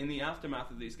 in the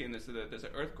aftermath of these games, there's an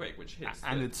earthquake which hits,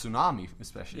 and it's tsunami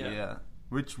especially. Yeah.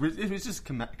 Which it was just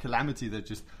calamity that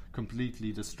just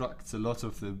completely destructs a lot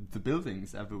of the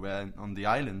buildings everywhere on the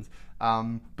island.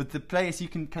 But the players, you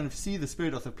can kind of see the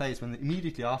spirit of the players when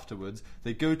immediately afterwards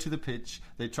they go to the pitch,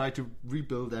 they try to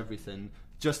rebuild everything,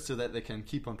 just so that they can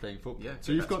keep on playing football. Yeah,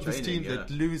 so you've got this team that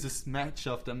loses match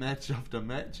after match after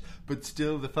match, but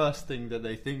still the first thing that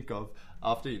they think of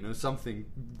after something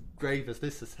grave as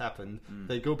this has happened,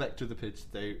 they go back to the pitch,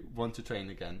 they want to train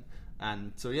again.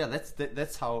 And so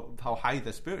that's how high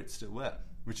their spirits still were,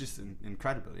 which is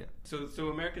incredible. Yeah. So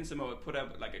American Samoa put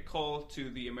out like a call to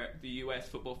the US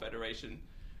Football Federation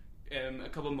a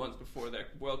couple of months before their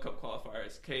World Cup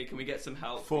qualifiers. Okay, can we get some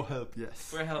help? For help, yes.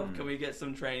 For help, can we get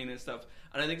some training and stuff?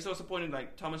 And I think it's also pointed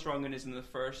like Thomas Rongen isn't the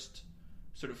first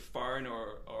sort of foreign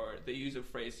or they use a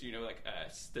phrase,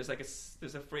 there's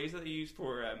a phrase that they use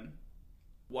for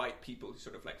white people who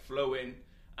sort of like flow in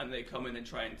and they come in and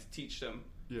try and teach them.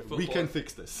 Yeah, football. We can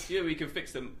fix this. Yeah, we can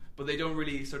fix them, but they don't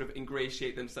really sort of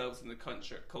ingratiate themselves in the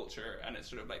culture, and it's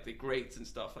sort of like the greats and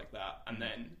stuff like that, and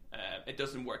then it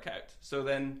doesn't work out. So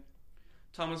then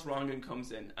Thomas Rongen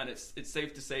comes in, and it's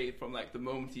safe to say from like the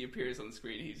moment he appears on the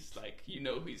screen, he's like,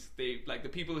 the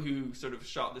people who sort of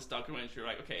shot this documentary are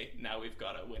like, okay, now we've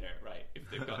got a winner, right?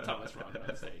 If they've got Thomas Rongen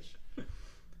on stage.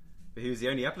 But he was the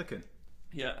only applicant.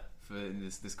 Yeah. For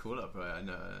this call up, right? I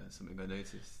know something I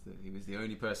noticed that he was the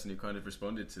only person who kind of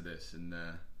responded to this, and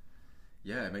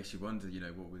it makes you wonder,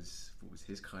 what was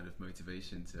his kind of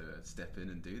motivation to step in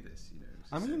and do this?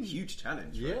 It's a huge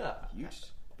challenge. Yeah, right? Huge.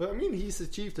 But I mean, he's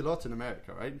achieved a lot in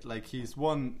America, right? Like he's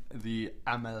won the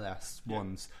MLS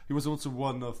once. He was also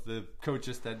one of the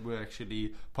coaches that were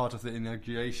actually part of the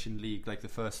inauguration league, like the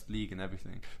first league and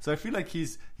everything. So I feel like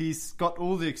he's got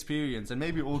all the experience and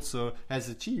maybe also has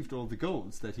achieved all the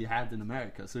goals that he had in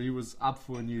America. So he was up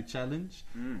for a new challenge.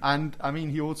 And I mean,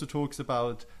 he also talks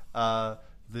about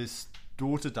this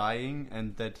daughter dying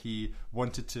and that he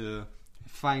wanted to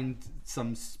find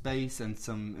some space and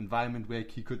some environment where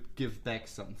he could give back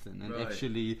something and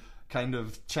actually kind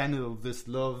of channel this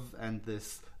love and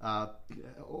this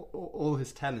all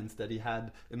his talents that he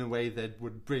had in a way that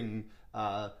would bring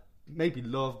maybe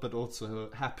love, but also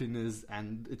happiness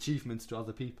and achievements to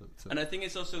other people. So. And I think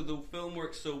it's also, the film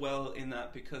works so well in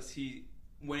that because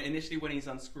when he's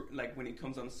on when he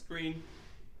comes on screen,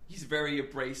 he's very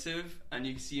abrasive, and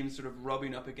you see him sort of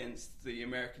rubbing up against the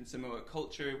American Samoa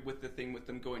culture with the thing with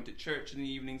them going to church in the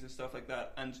evenings and stuff like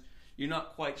that. And you're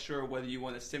not quite sure whether you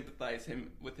want to sympathize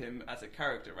with him as a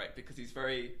character, right? Because he's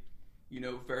very,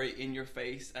 very in your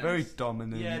face and very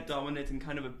dominant. Yeah, dominant and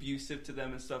kind of abusive to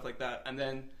them and stuff like that. And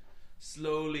then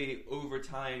slowly over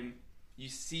time, you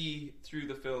see through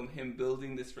the film him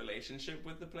building this relationship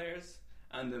with the players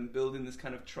and then building this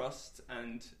kind of trust,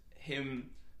 and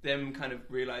them kind of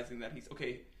realizing that he's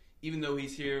okay, even though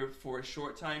he's here for a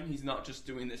short time, he's not just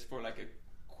doing this for like a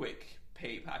quick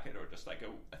pay packet or just like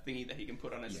a thingy that he can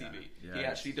put on his CV. He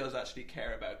actually does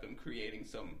care about them creating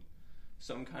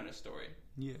some kind of story.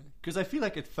 Yeah, because I feel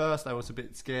like at first I was a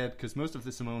bit scared because most of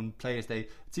the Samoan players, it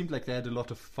seemed like they had a lot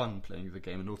of fun playing the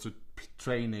game and also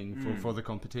training for the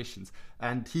competitions.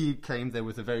 And he came there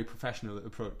with a very professional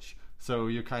approach. So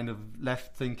you're kind of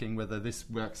left thinking whether this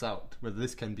works out, whether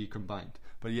this can be combined.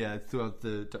 But yeah, throughout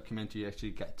the documentary you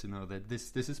actually get to know that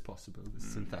this is possible, this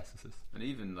synthesis. And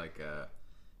even like...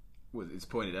 it's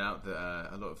pointed out that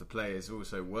a lot of the players are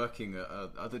also working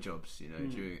at other jobs,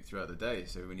 throughout the day.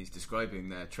 So when he's describing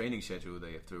their training schedule,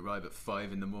 they have to arrive at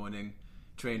 5 a.m,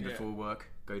 train before work,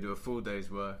 go do a full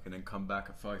day's work, and then come back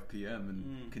at 5 p.m.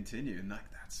 and continue. And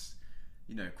that's,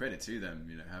 credit to them,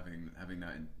 having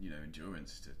that,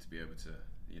 endurance to be able to,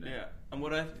 Yeah, and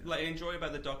what I enjoy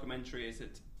about the documentary is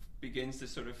it begins to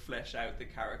sort of flesh out the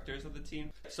characters of the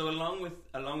team. So along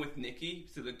with Nicky,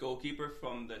 so the goalkeeper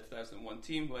from the 2001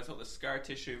 team who has all the scar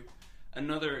tissue,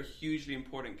 another hugely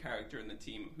important character in the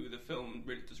team who the film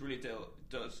really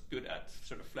does good at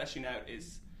sort of fleshing out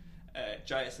is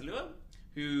Jaya Salua,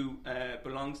 who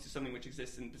belongs to something which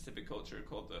exists in Pacific culture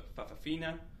called the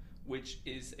Fa'afafina, which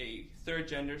is a third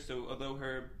gender. So although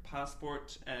her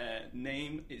passport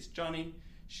name is Johnny,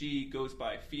 she goes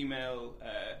by female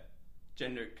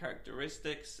gender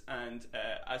characteristics, and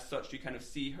as such you kind of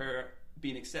see her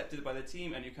being accepted by the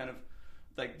team, and you kind of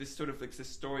like this sort of like this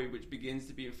story which begins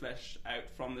to be fleshed out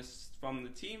from the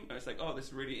team, and it's like, oh,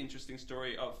 this really interesting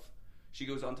story of she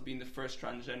goes on to being the first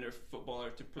transgender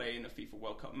footballer to play in a FIFA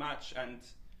World Cup match, and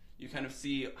you kind of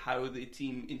see how the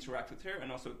team interact with her.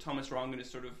 And also Thomas Rongen is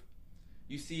sort of,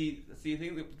 I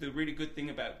think the really good thing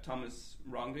about Thomas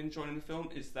Rongen joining the film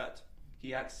is that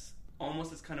he acts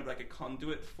almost as kind of like a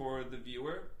conduit for the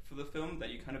viewer for the film, that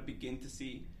you kind of begin to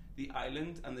see the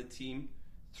island and the team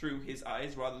through his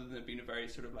eyes rather than it being a very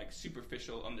sort of like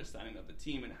superficial understanding of the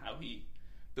team and how he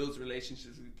builds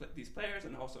relationships with these players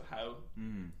and also how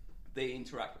they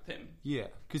interact with him. Yeah,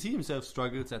 because he himself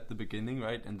struggles at the beginning,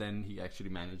 right? And then he actually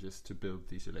manages to build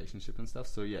these relationships and stuff.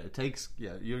 So yeah, it takes,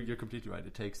 you're completely right,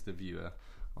 it takes the viewer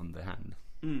on the hand.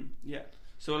 Yeah.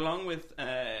 So along with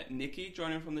Nicky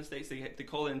joining from the States, they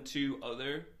call in two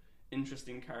other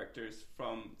interesting characters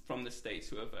from the States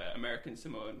who have American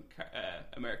Samoan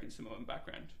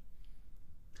background.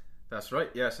 That's right.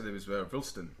 Yeah. So there was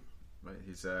Wilston, right?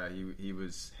 He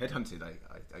was headhunted,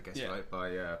 I guess, right,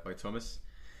 by Thomas,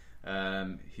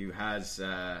 who has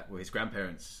his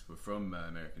grandparents were from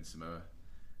American Samoa,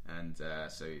 and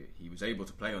so he was able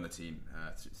to play on the team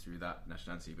through that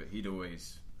nationality. But he'd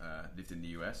always lived in the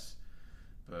US.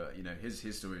 But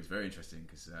his story is very interesting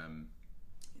because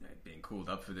being called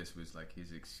up for this was like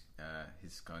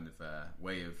his kind of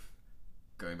way of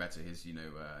going back to his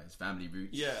his family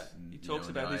roots. Yeah, and, he talks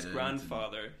about his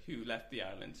grandfather who left the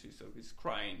island, so he's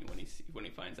crying when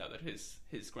he finds out that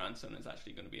his grandson is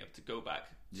actually going to be able to go back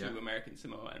to American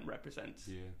Samoa and represent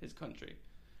his country.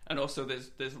 And also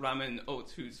there's Ramen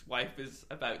Oates, whose wife is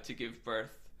about to give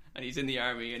birth, and he's in the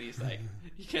army, and he's like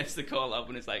he gets the call up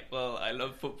and it's like, well, I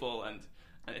love football, and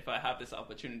if I have this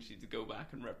opportunity to go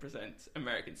back and represent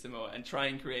American Samoa and try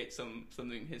and create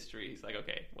something history, he's like,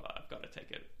 okay, well, I've got to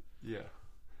take it. Yeah.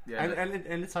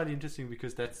 And it's highly interesting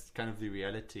because that's kind of the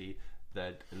reality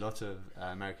that a lot of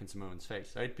American Samoans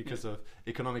face, right? Because of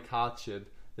economic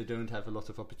hardship, they don't have a lot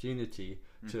of opportunity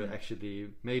to actually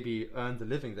maybe earn the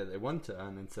living that they want to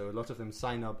earn, and so a lot of them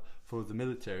sign up for the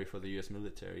military, for the US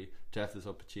military, to have this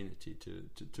opportunity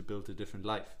to build a different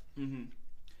life. Mm-hmm.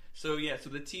 So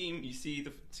the team, you see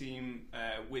the team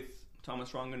with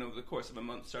Thomas Rongen over the course of a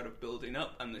month started building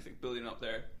up, and they building up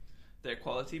their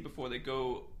quality before they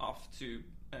go off to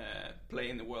play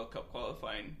in the World Cup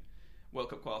qualifying, World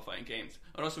Cup qualifying games.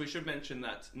 And also we should mention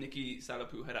that Nicky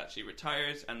Salapu had actually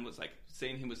retired and was like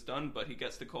saying he was done, but he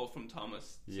gets the call from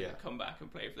Thomas to come back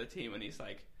and play for the team, and he's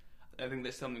like, I think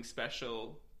there's something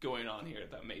special going on here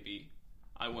that maybe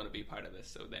I want to be part of this.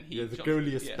 So then he the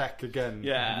goalie is back again.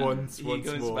 Once he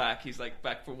goes more. back. He's like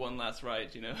back for one last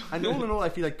ride, you know. And all in all, I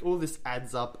feel like all this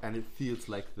adds up, and it feels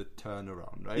like the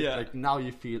turnaround, right? Yeah. Like now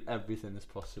you feel everything is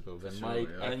possible. They might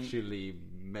actually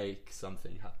make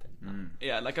something happen.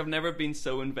 Yeah, like I've never been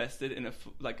so invested in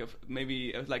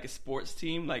a sports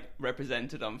team like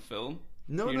represented on film.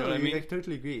 No, you know what I mean? I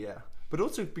totally agree. Yeah. But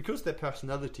also because their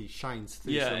personality shines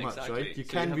through so much, exactly. right? You so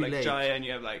can you have relate. Like Jaya and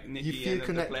you have like Nicky, you feel and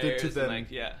connected to them. And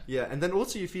and then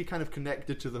also you feel kind of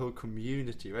connected to the whole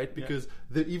community, right? Because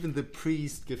even the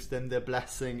priest gives them their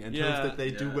blessing and hopes that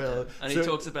they do well. And he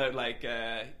talks about like,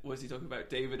 what was he talking about?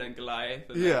 David and Goliath,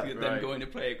 and them going to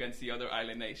play against the other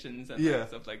island nations and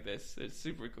stuff like this. It's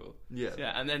super cool.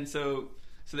 Yeah, and then so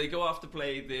they go off to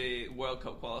play the World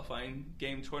Cup qualifying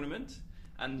game tournament.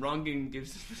 And Rongen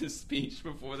gives a speech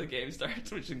before the game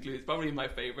starts, which includes probably my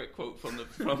favourite quote from the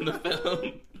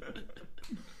film.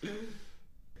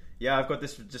 Yeah, I've got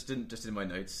this just in my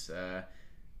notes.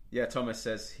 Thomas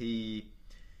says he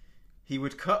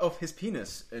would cut off his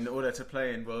penis in order to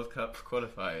play in World Cup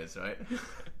qualifiers, right?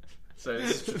 So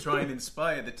it's to try and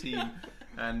inspire the team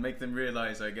and make them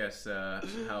realise, I guess,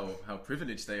 how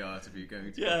privileged they are to be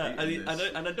going to compete in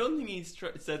this. And I don't think he's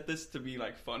said this to be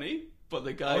like funny. But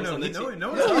the guys on the team...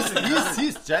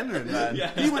 he's genuine, man.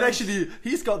 He would actually...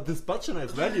 He's got this butcher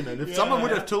knife ready, man. If someone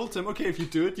would have told him, okay, if you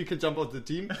do it, you can jump off the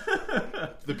team,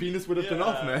 the penis would have been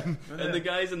off, man. And the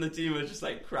guys on the team are just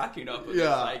like cracking up. And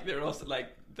like, they're also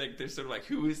like they're sort of like,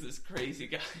 who is this crazy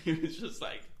guy who's just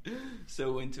like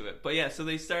so into it? But so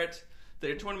they start...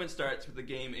 Their tournament starts with a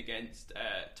game against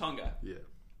Tonga. Yeah.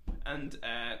 And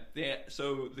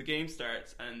so the game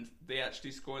starts, and they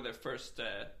actually score their first.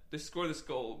 They score this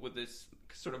goal with this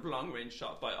sort of long range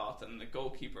shot by Otten, the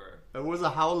goalkeeper. It was a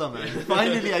howler, man.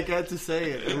 Finally, I get to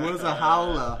say it. It was a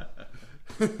howler.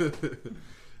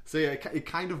 So it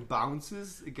kind of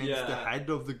bounces against the head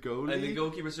of the goalie, and the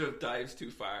goalkeeper sort of dives too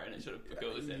far, and it sort of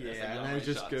goes in. And then it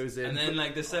just goes in. And then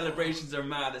like the celebrations are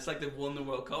mad. It's like they've won the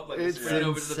World Cup. Like it's right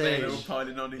over to the bench. They're all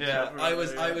piling on each other. I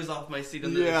was off my seat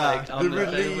on the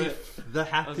relief, the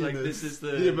happiness, I was like, this is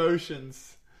the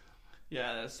emotions.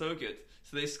 Yeah, that's so good.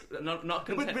 So they not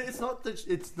content. But it's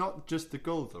not just the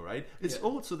goal though, right? It's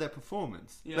also their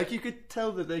performance. Yeah. Like you could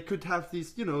tell that they could have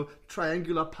these,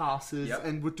 triangular passes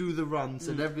and would do the runs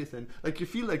and everything. Like you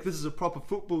feel like this is a proper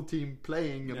football team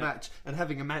playing a match and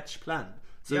having a match planned.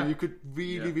 So you could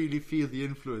really feel the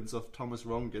influence of Thomas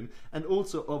Rongen, and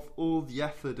also of all the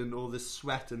effort and all the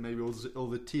sweat and maybe all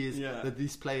the tears that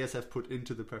these players have put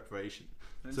into the preparation.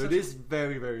 And so it is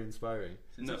very, very inspiring.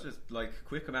 In such a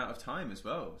quick amount of time as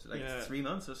well. So 3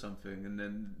 months or something, and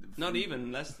then not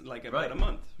even less, about a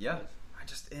month. Yeah. And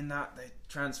just in that, they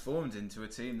transformed into a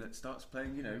team that starts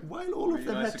playing, while all of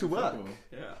them had to work.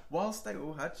 Yeah. Whilst they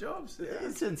all had jobs. Yeah.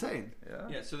 It's insane.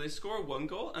 Yeah. So they score one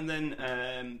goal, and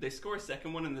then they score a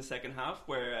second one in the second half,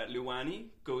 where Luani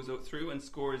goes out through and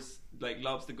scores,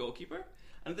 lobs the goalkeeper.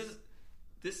 And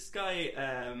this guy,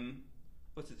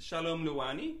 Shalom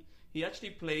Luani. He actually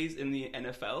plays in the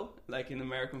NFL, like in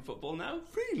American football now.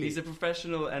 Really? He's a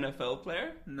professional NFL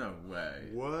player. No way.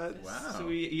 What? Wow. So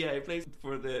he plays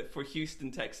for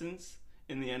Houston Texans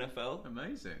in the NFL.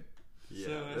 Amazing. Yeah,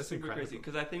 so that's super incredible. crazy,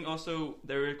 because I think also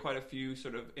there are quite a few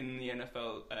sort of in the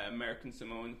NFL American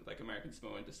Samoan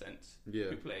descent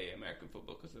who play American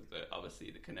football because of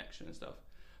obviously the connection and stuff.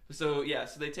 So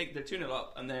they take their 2-0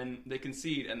 up, and then they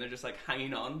concede, and they're just like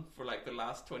hanging on for like the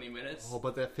last 20 minutes. Oh,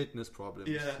 but their fitness problems.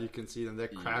 Yeah. You can see them. Their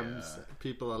cramps. Yeah.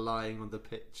 People are lying on the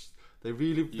pitch. They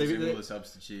really using all the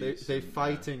substitutes. They're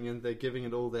fighting and they're giving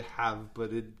it all they have,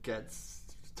 but it gets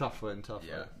tougher and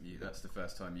tougher. Yeah, that's the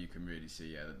first time you can really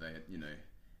see that they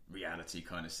reality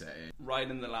kind of set in. Right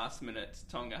in the last minute,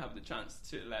 Tonga have the chance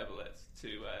to level it,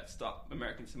 to stop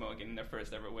American Samoa getting their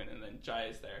first ever win, and then Jai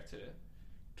is there to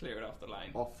clear it off the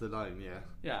line.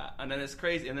 Yeah, and then it's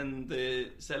crazy, and then the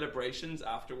celebrations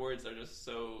afterwards are just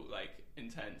so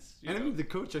intense. And I mean, the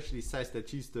coach actually says that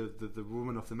she's the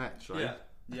woman of the match, right?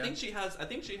 Yeah. I think she has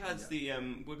the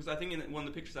because I think in one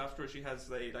of the pictures afterwards she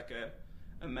has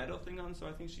a medal thing on. So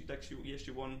I think she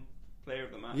won player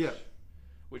of the match. Yeah.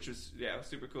 Which was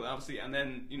super cool, obviously. And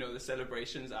then the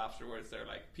celebrations afterwards, they're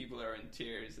like people are in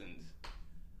tears, and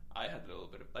I had a little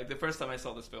bit of the first time I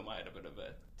saw this film, I had a bit of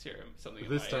a tear. Something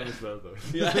this time as well, though.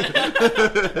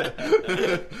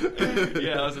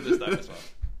 Yeah, also this time as well.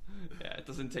 Yeah,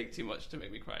 doesn't take too much to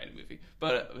make me cry in a movie.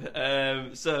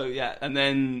 But so yeah, and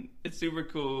then it's super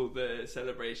cool, the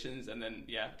celebrations, and then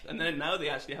now they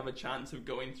actually have a chance of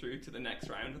going through to the next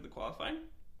round of the qualifying.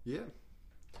 Yeah.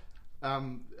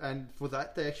 And for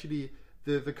that, they actually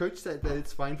the coach said that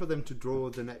it's fine for them to draw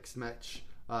the next match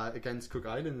against Cook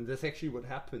Island, and that's actually what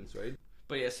happens, right?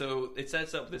 But yeah, so it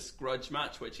sets up this grudge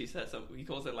match, which he sets up. He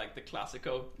calls it like the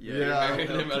Classico.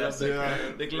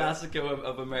 The Classico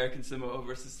of American Samoa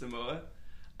versus Samoa,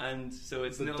 and so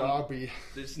it's the derby.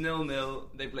 There's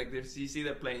 0-0. You see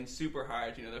they're playing super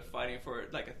hard. You know, they're fighting for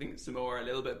it. Like I think Samoa are a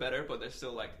little bit better, but they're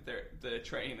still like the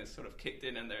training is sort of kicked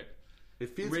in, and it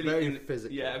feels really very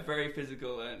physical. Yeah, very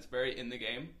physical, and it's very in the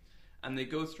game. And they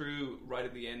go through right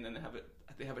at the end, and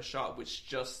they have a shot which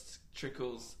just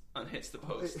trickles and hits the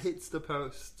post. It hits the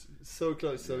post so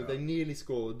close. So they nearly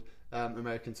scored,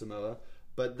 American Samoa,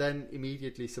 but then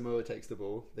immediately Samoa takes the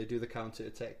ball. They do the counter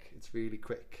attack. It's really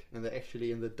quick, and they're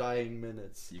actually in the dying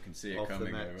minutes. You can see it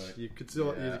coming. There, right? You could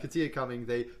see it coming.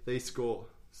 They score.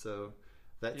 So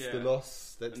that's the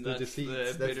loss. That's the defeat.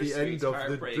 That's the end of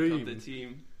the dream. Of the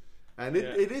team. And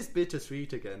it is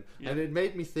bittersweet again. And it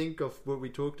made me think of what we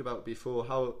talked about before.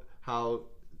 How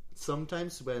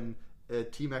sometimes when a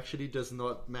team actually does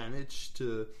not manage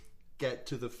to get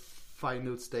to the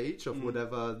final stage of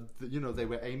whatever they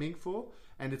were aiming for,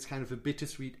 and it's kind of a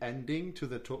bittersweet ending to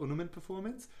the tournament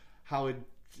performance, how it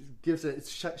gives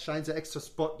shines an extra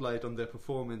spotlight on their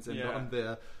performance and on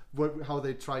their how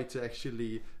they try to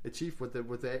actually achieve what they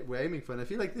were aiming for. And I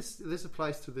feel like this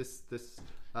applies to this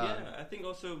I think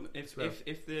also if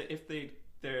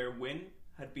their win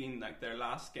had been like their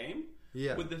last game,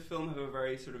 would the film have a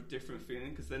very sort of different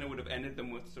feeling? Because then it would have ended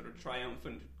them with sort of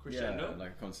triumphant crescendo, like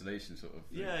a consolation sort of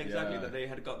thing. Yeah, exactly. That they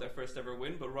had got their first ever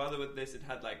win, but rather with this, it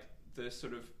had like the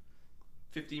sort of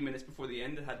 15 minutes before the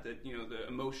end, it had the the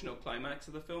emotional climax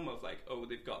of the film of like, oh,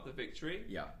 they've got the victory.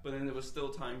 Yeah. But then there was still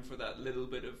time for that little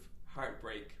bit of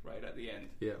heartbreak right at the end.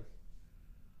 Yeah.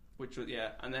 Which was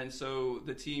and then so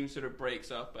the team sort of breaks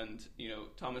up, and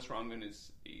Thomas Rongen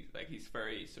he's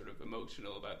very sort of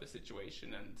emotional about the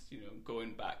situation, and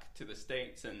going back to the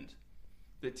States, and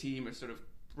the team are sort of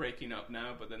breaking up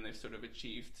now, but then they've sort of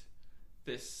achieved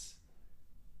this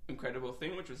incredible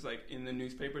thing, which was like in the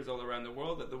newspapers all around the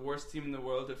world, that the worst team in the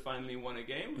world had finally won a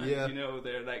game, and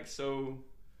they're like so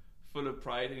full of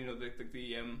pride,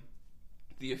 and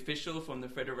the official from the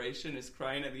federation is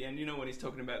crying at the end, when he's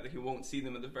talking about that he won't see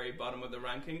them at the very bottom of the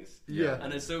rankings. Yeah.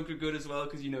 And it's so good as well,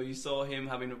 because, you saw him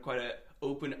having quite an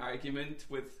open argument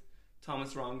with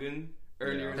Thomas Rongen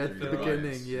earlier in the film. At the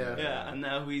beginning, Yeah, and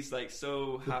now he's like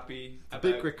so happy about...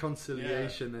 big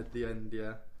reconciliation at the end,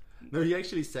 No, he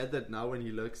actually said that now when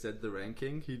he looks at the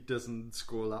ranking, he doesn't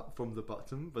scroll up from the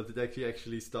bottom, but it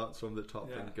actually starts from the top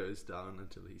and goes down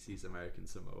until he sees American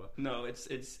Samoa. No, it's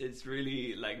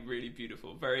really really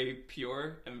beautiful, very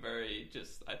pure, and very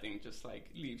just like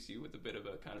leaves you with a bit of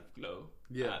a kind of glow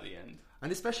at the end.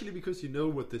 And especially because you know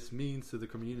what this means to the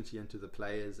community and to the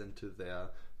players and to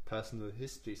their personal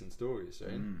histories and stories,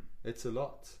 right? It's a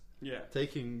lot. Yeah.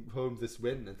 Taking home this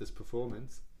win and this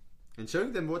performance. And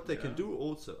showing them what they can do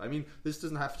also. I mean, this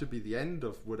doesn't have to be the end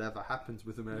of whatever happens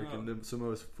with American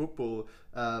Samoa's football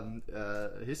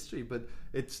history, but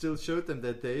it still showed them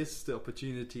that there is the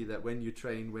opportunity that when you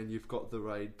train, when you've got the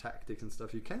right tactics and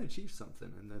stuff, you can achieve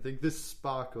something. And I think this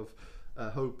spark of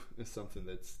hope is something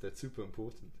that's super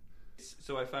important.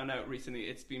 So I found out recently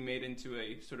it's been made into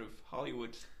a sort of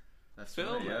Hollywood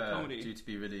film or comedy. Due to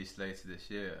be released later this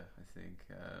year, I think.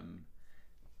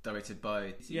 Directed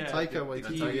by Taika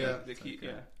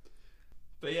Waititi.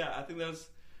 But I think that was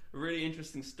a really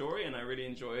interesting story, and I really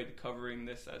enjoyed covering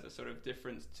this as a sort of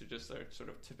difference to just a sort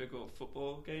of typical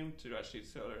football game, to actually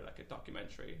sort of like a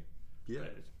documentary. Yeah,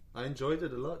 I enjoyed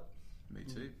it a lot. Me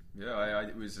too. Yeah,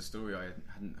 it was a story I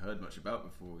hadn't heard much about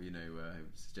before. It was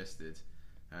suggested,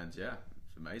 and it's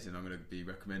amazing. I'm going to be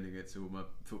recommending it to all my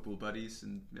football buddies,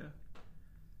 and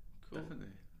cool. Definitely.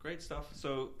 Great stuff.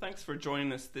 So thanks for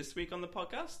joining us this week on the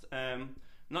podcast.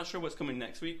 Not sure what's coming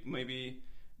next week. Maybe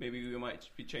we might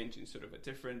be changing sort of a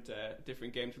different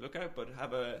game to look out, but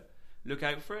have a look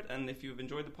out for it. And if you've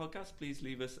enjoyed the podcast, please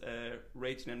leave us a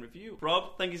rating and review.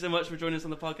 Rob, thank you so much for joining us on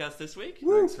the podcast this week.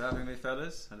 Thanks for having me,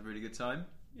 fellas. Had a really good time.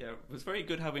 Yeah, it was very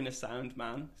good having a sound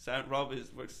man. Rob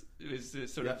is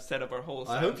sort of set up our whole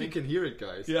sound. I hope you can hear it,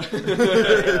 guys. Yeah.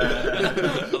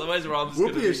 Otherwise, Rob's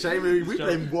would be a shame if we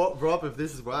blame Rob if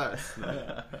this is worse.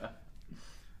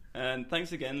 And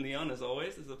thanks again, Leon, as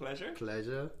always. It's a pleasure.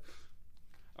 Pleasure.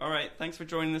 All right, thanks for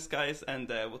joining us, guys, and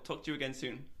we'll talk to you again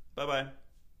soon. Bye-bye.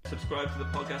 Subscribe to the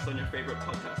podcast on your favorite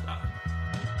podcast app.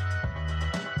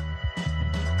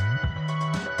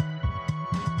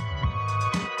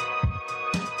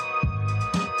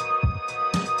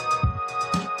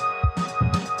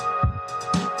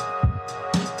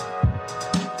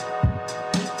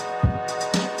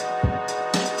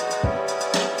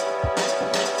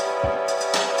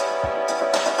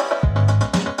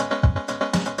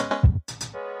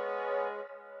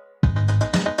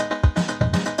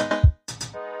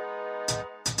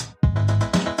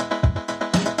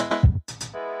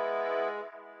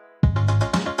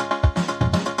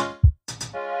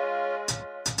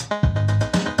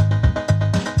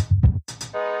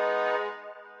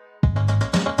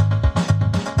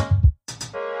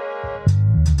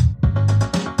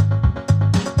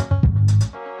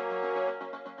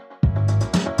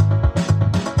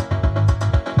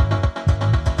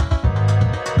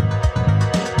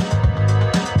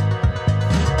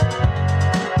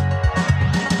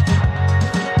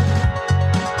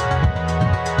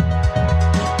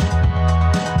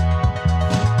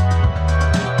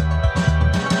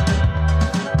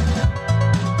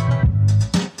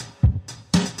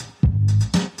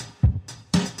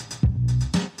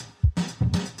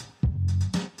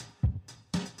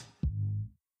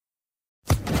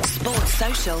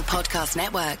 Social Podcast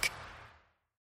Network.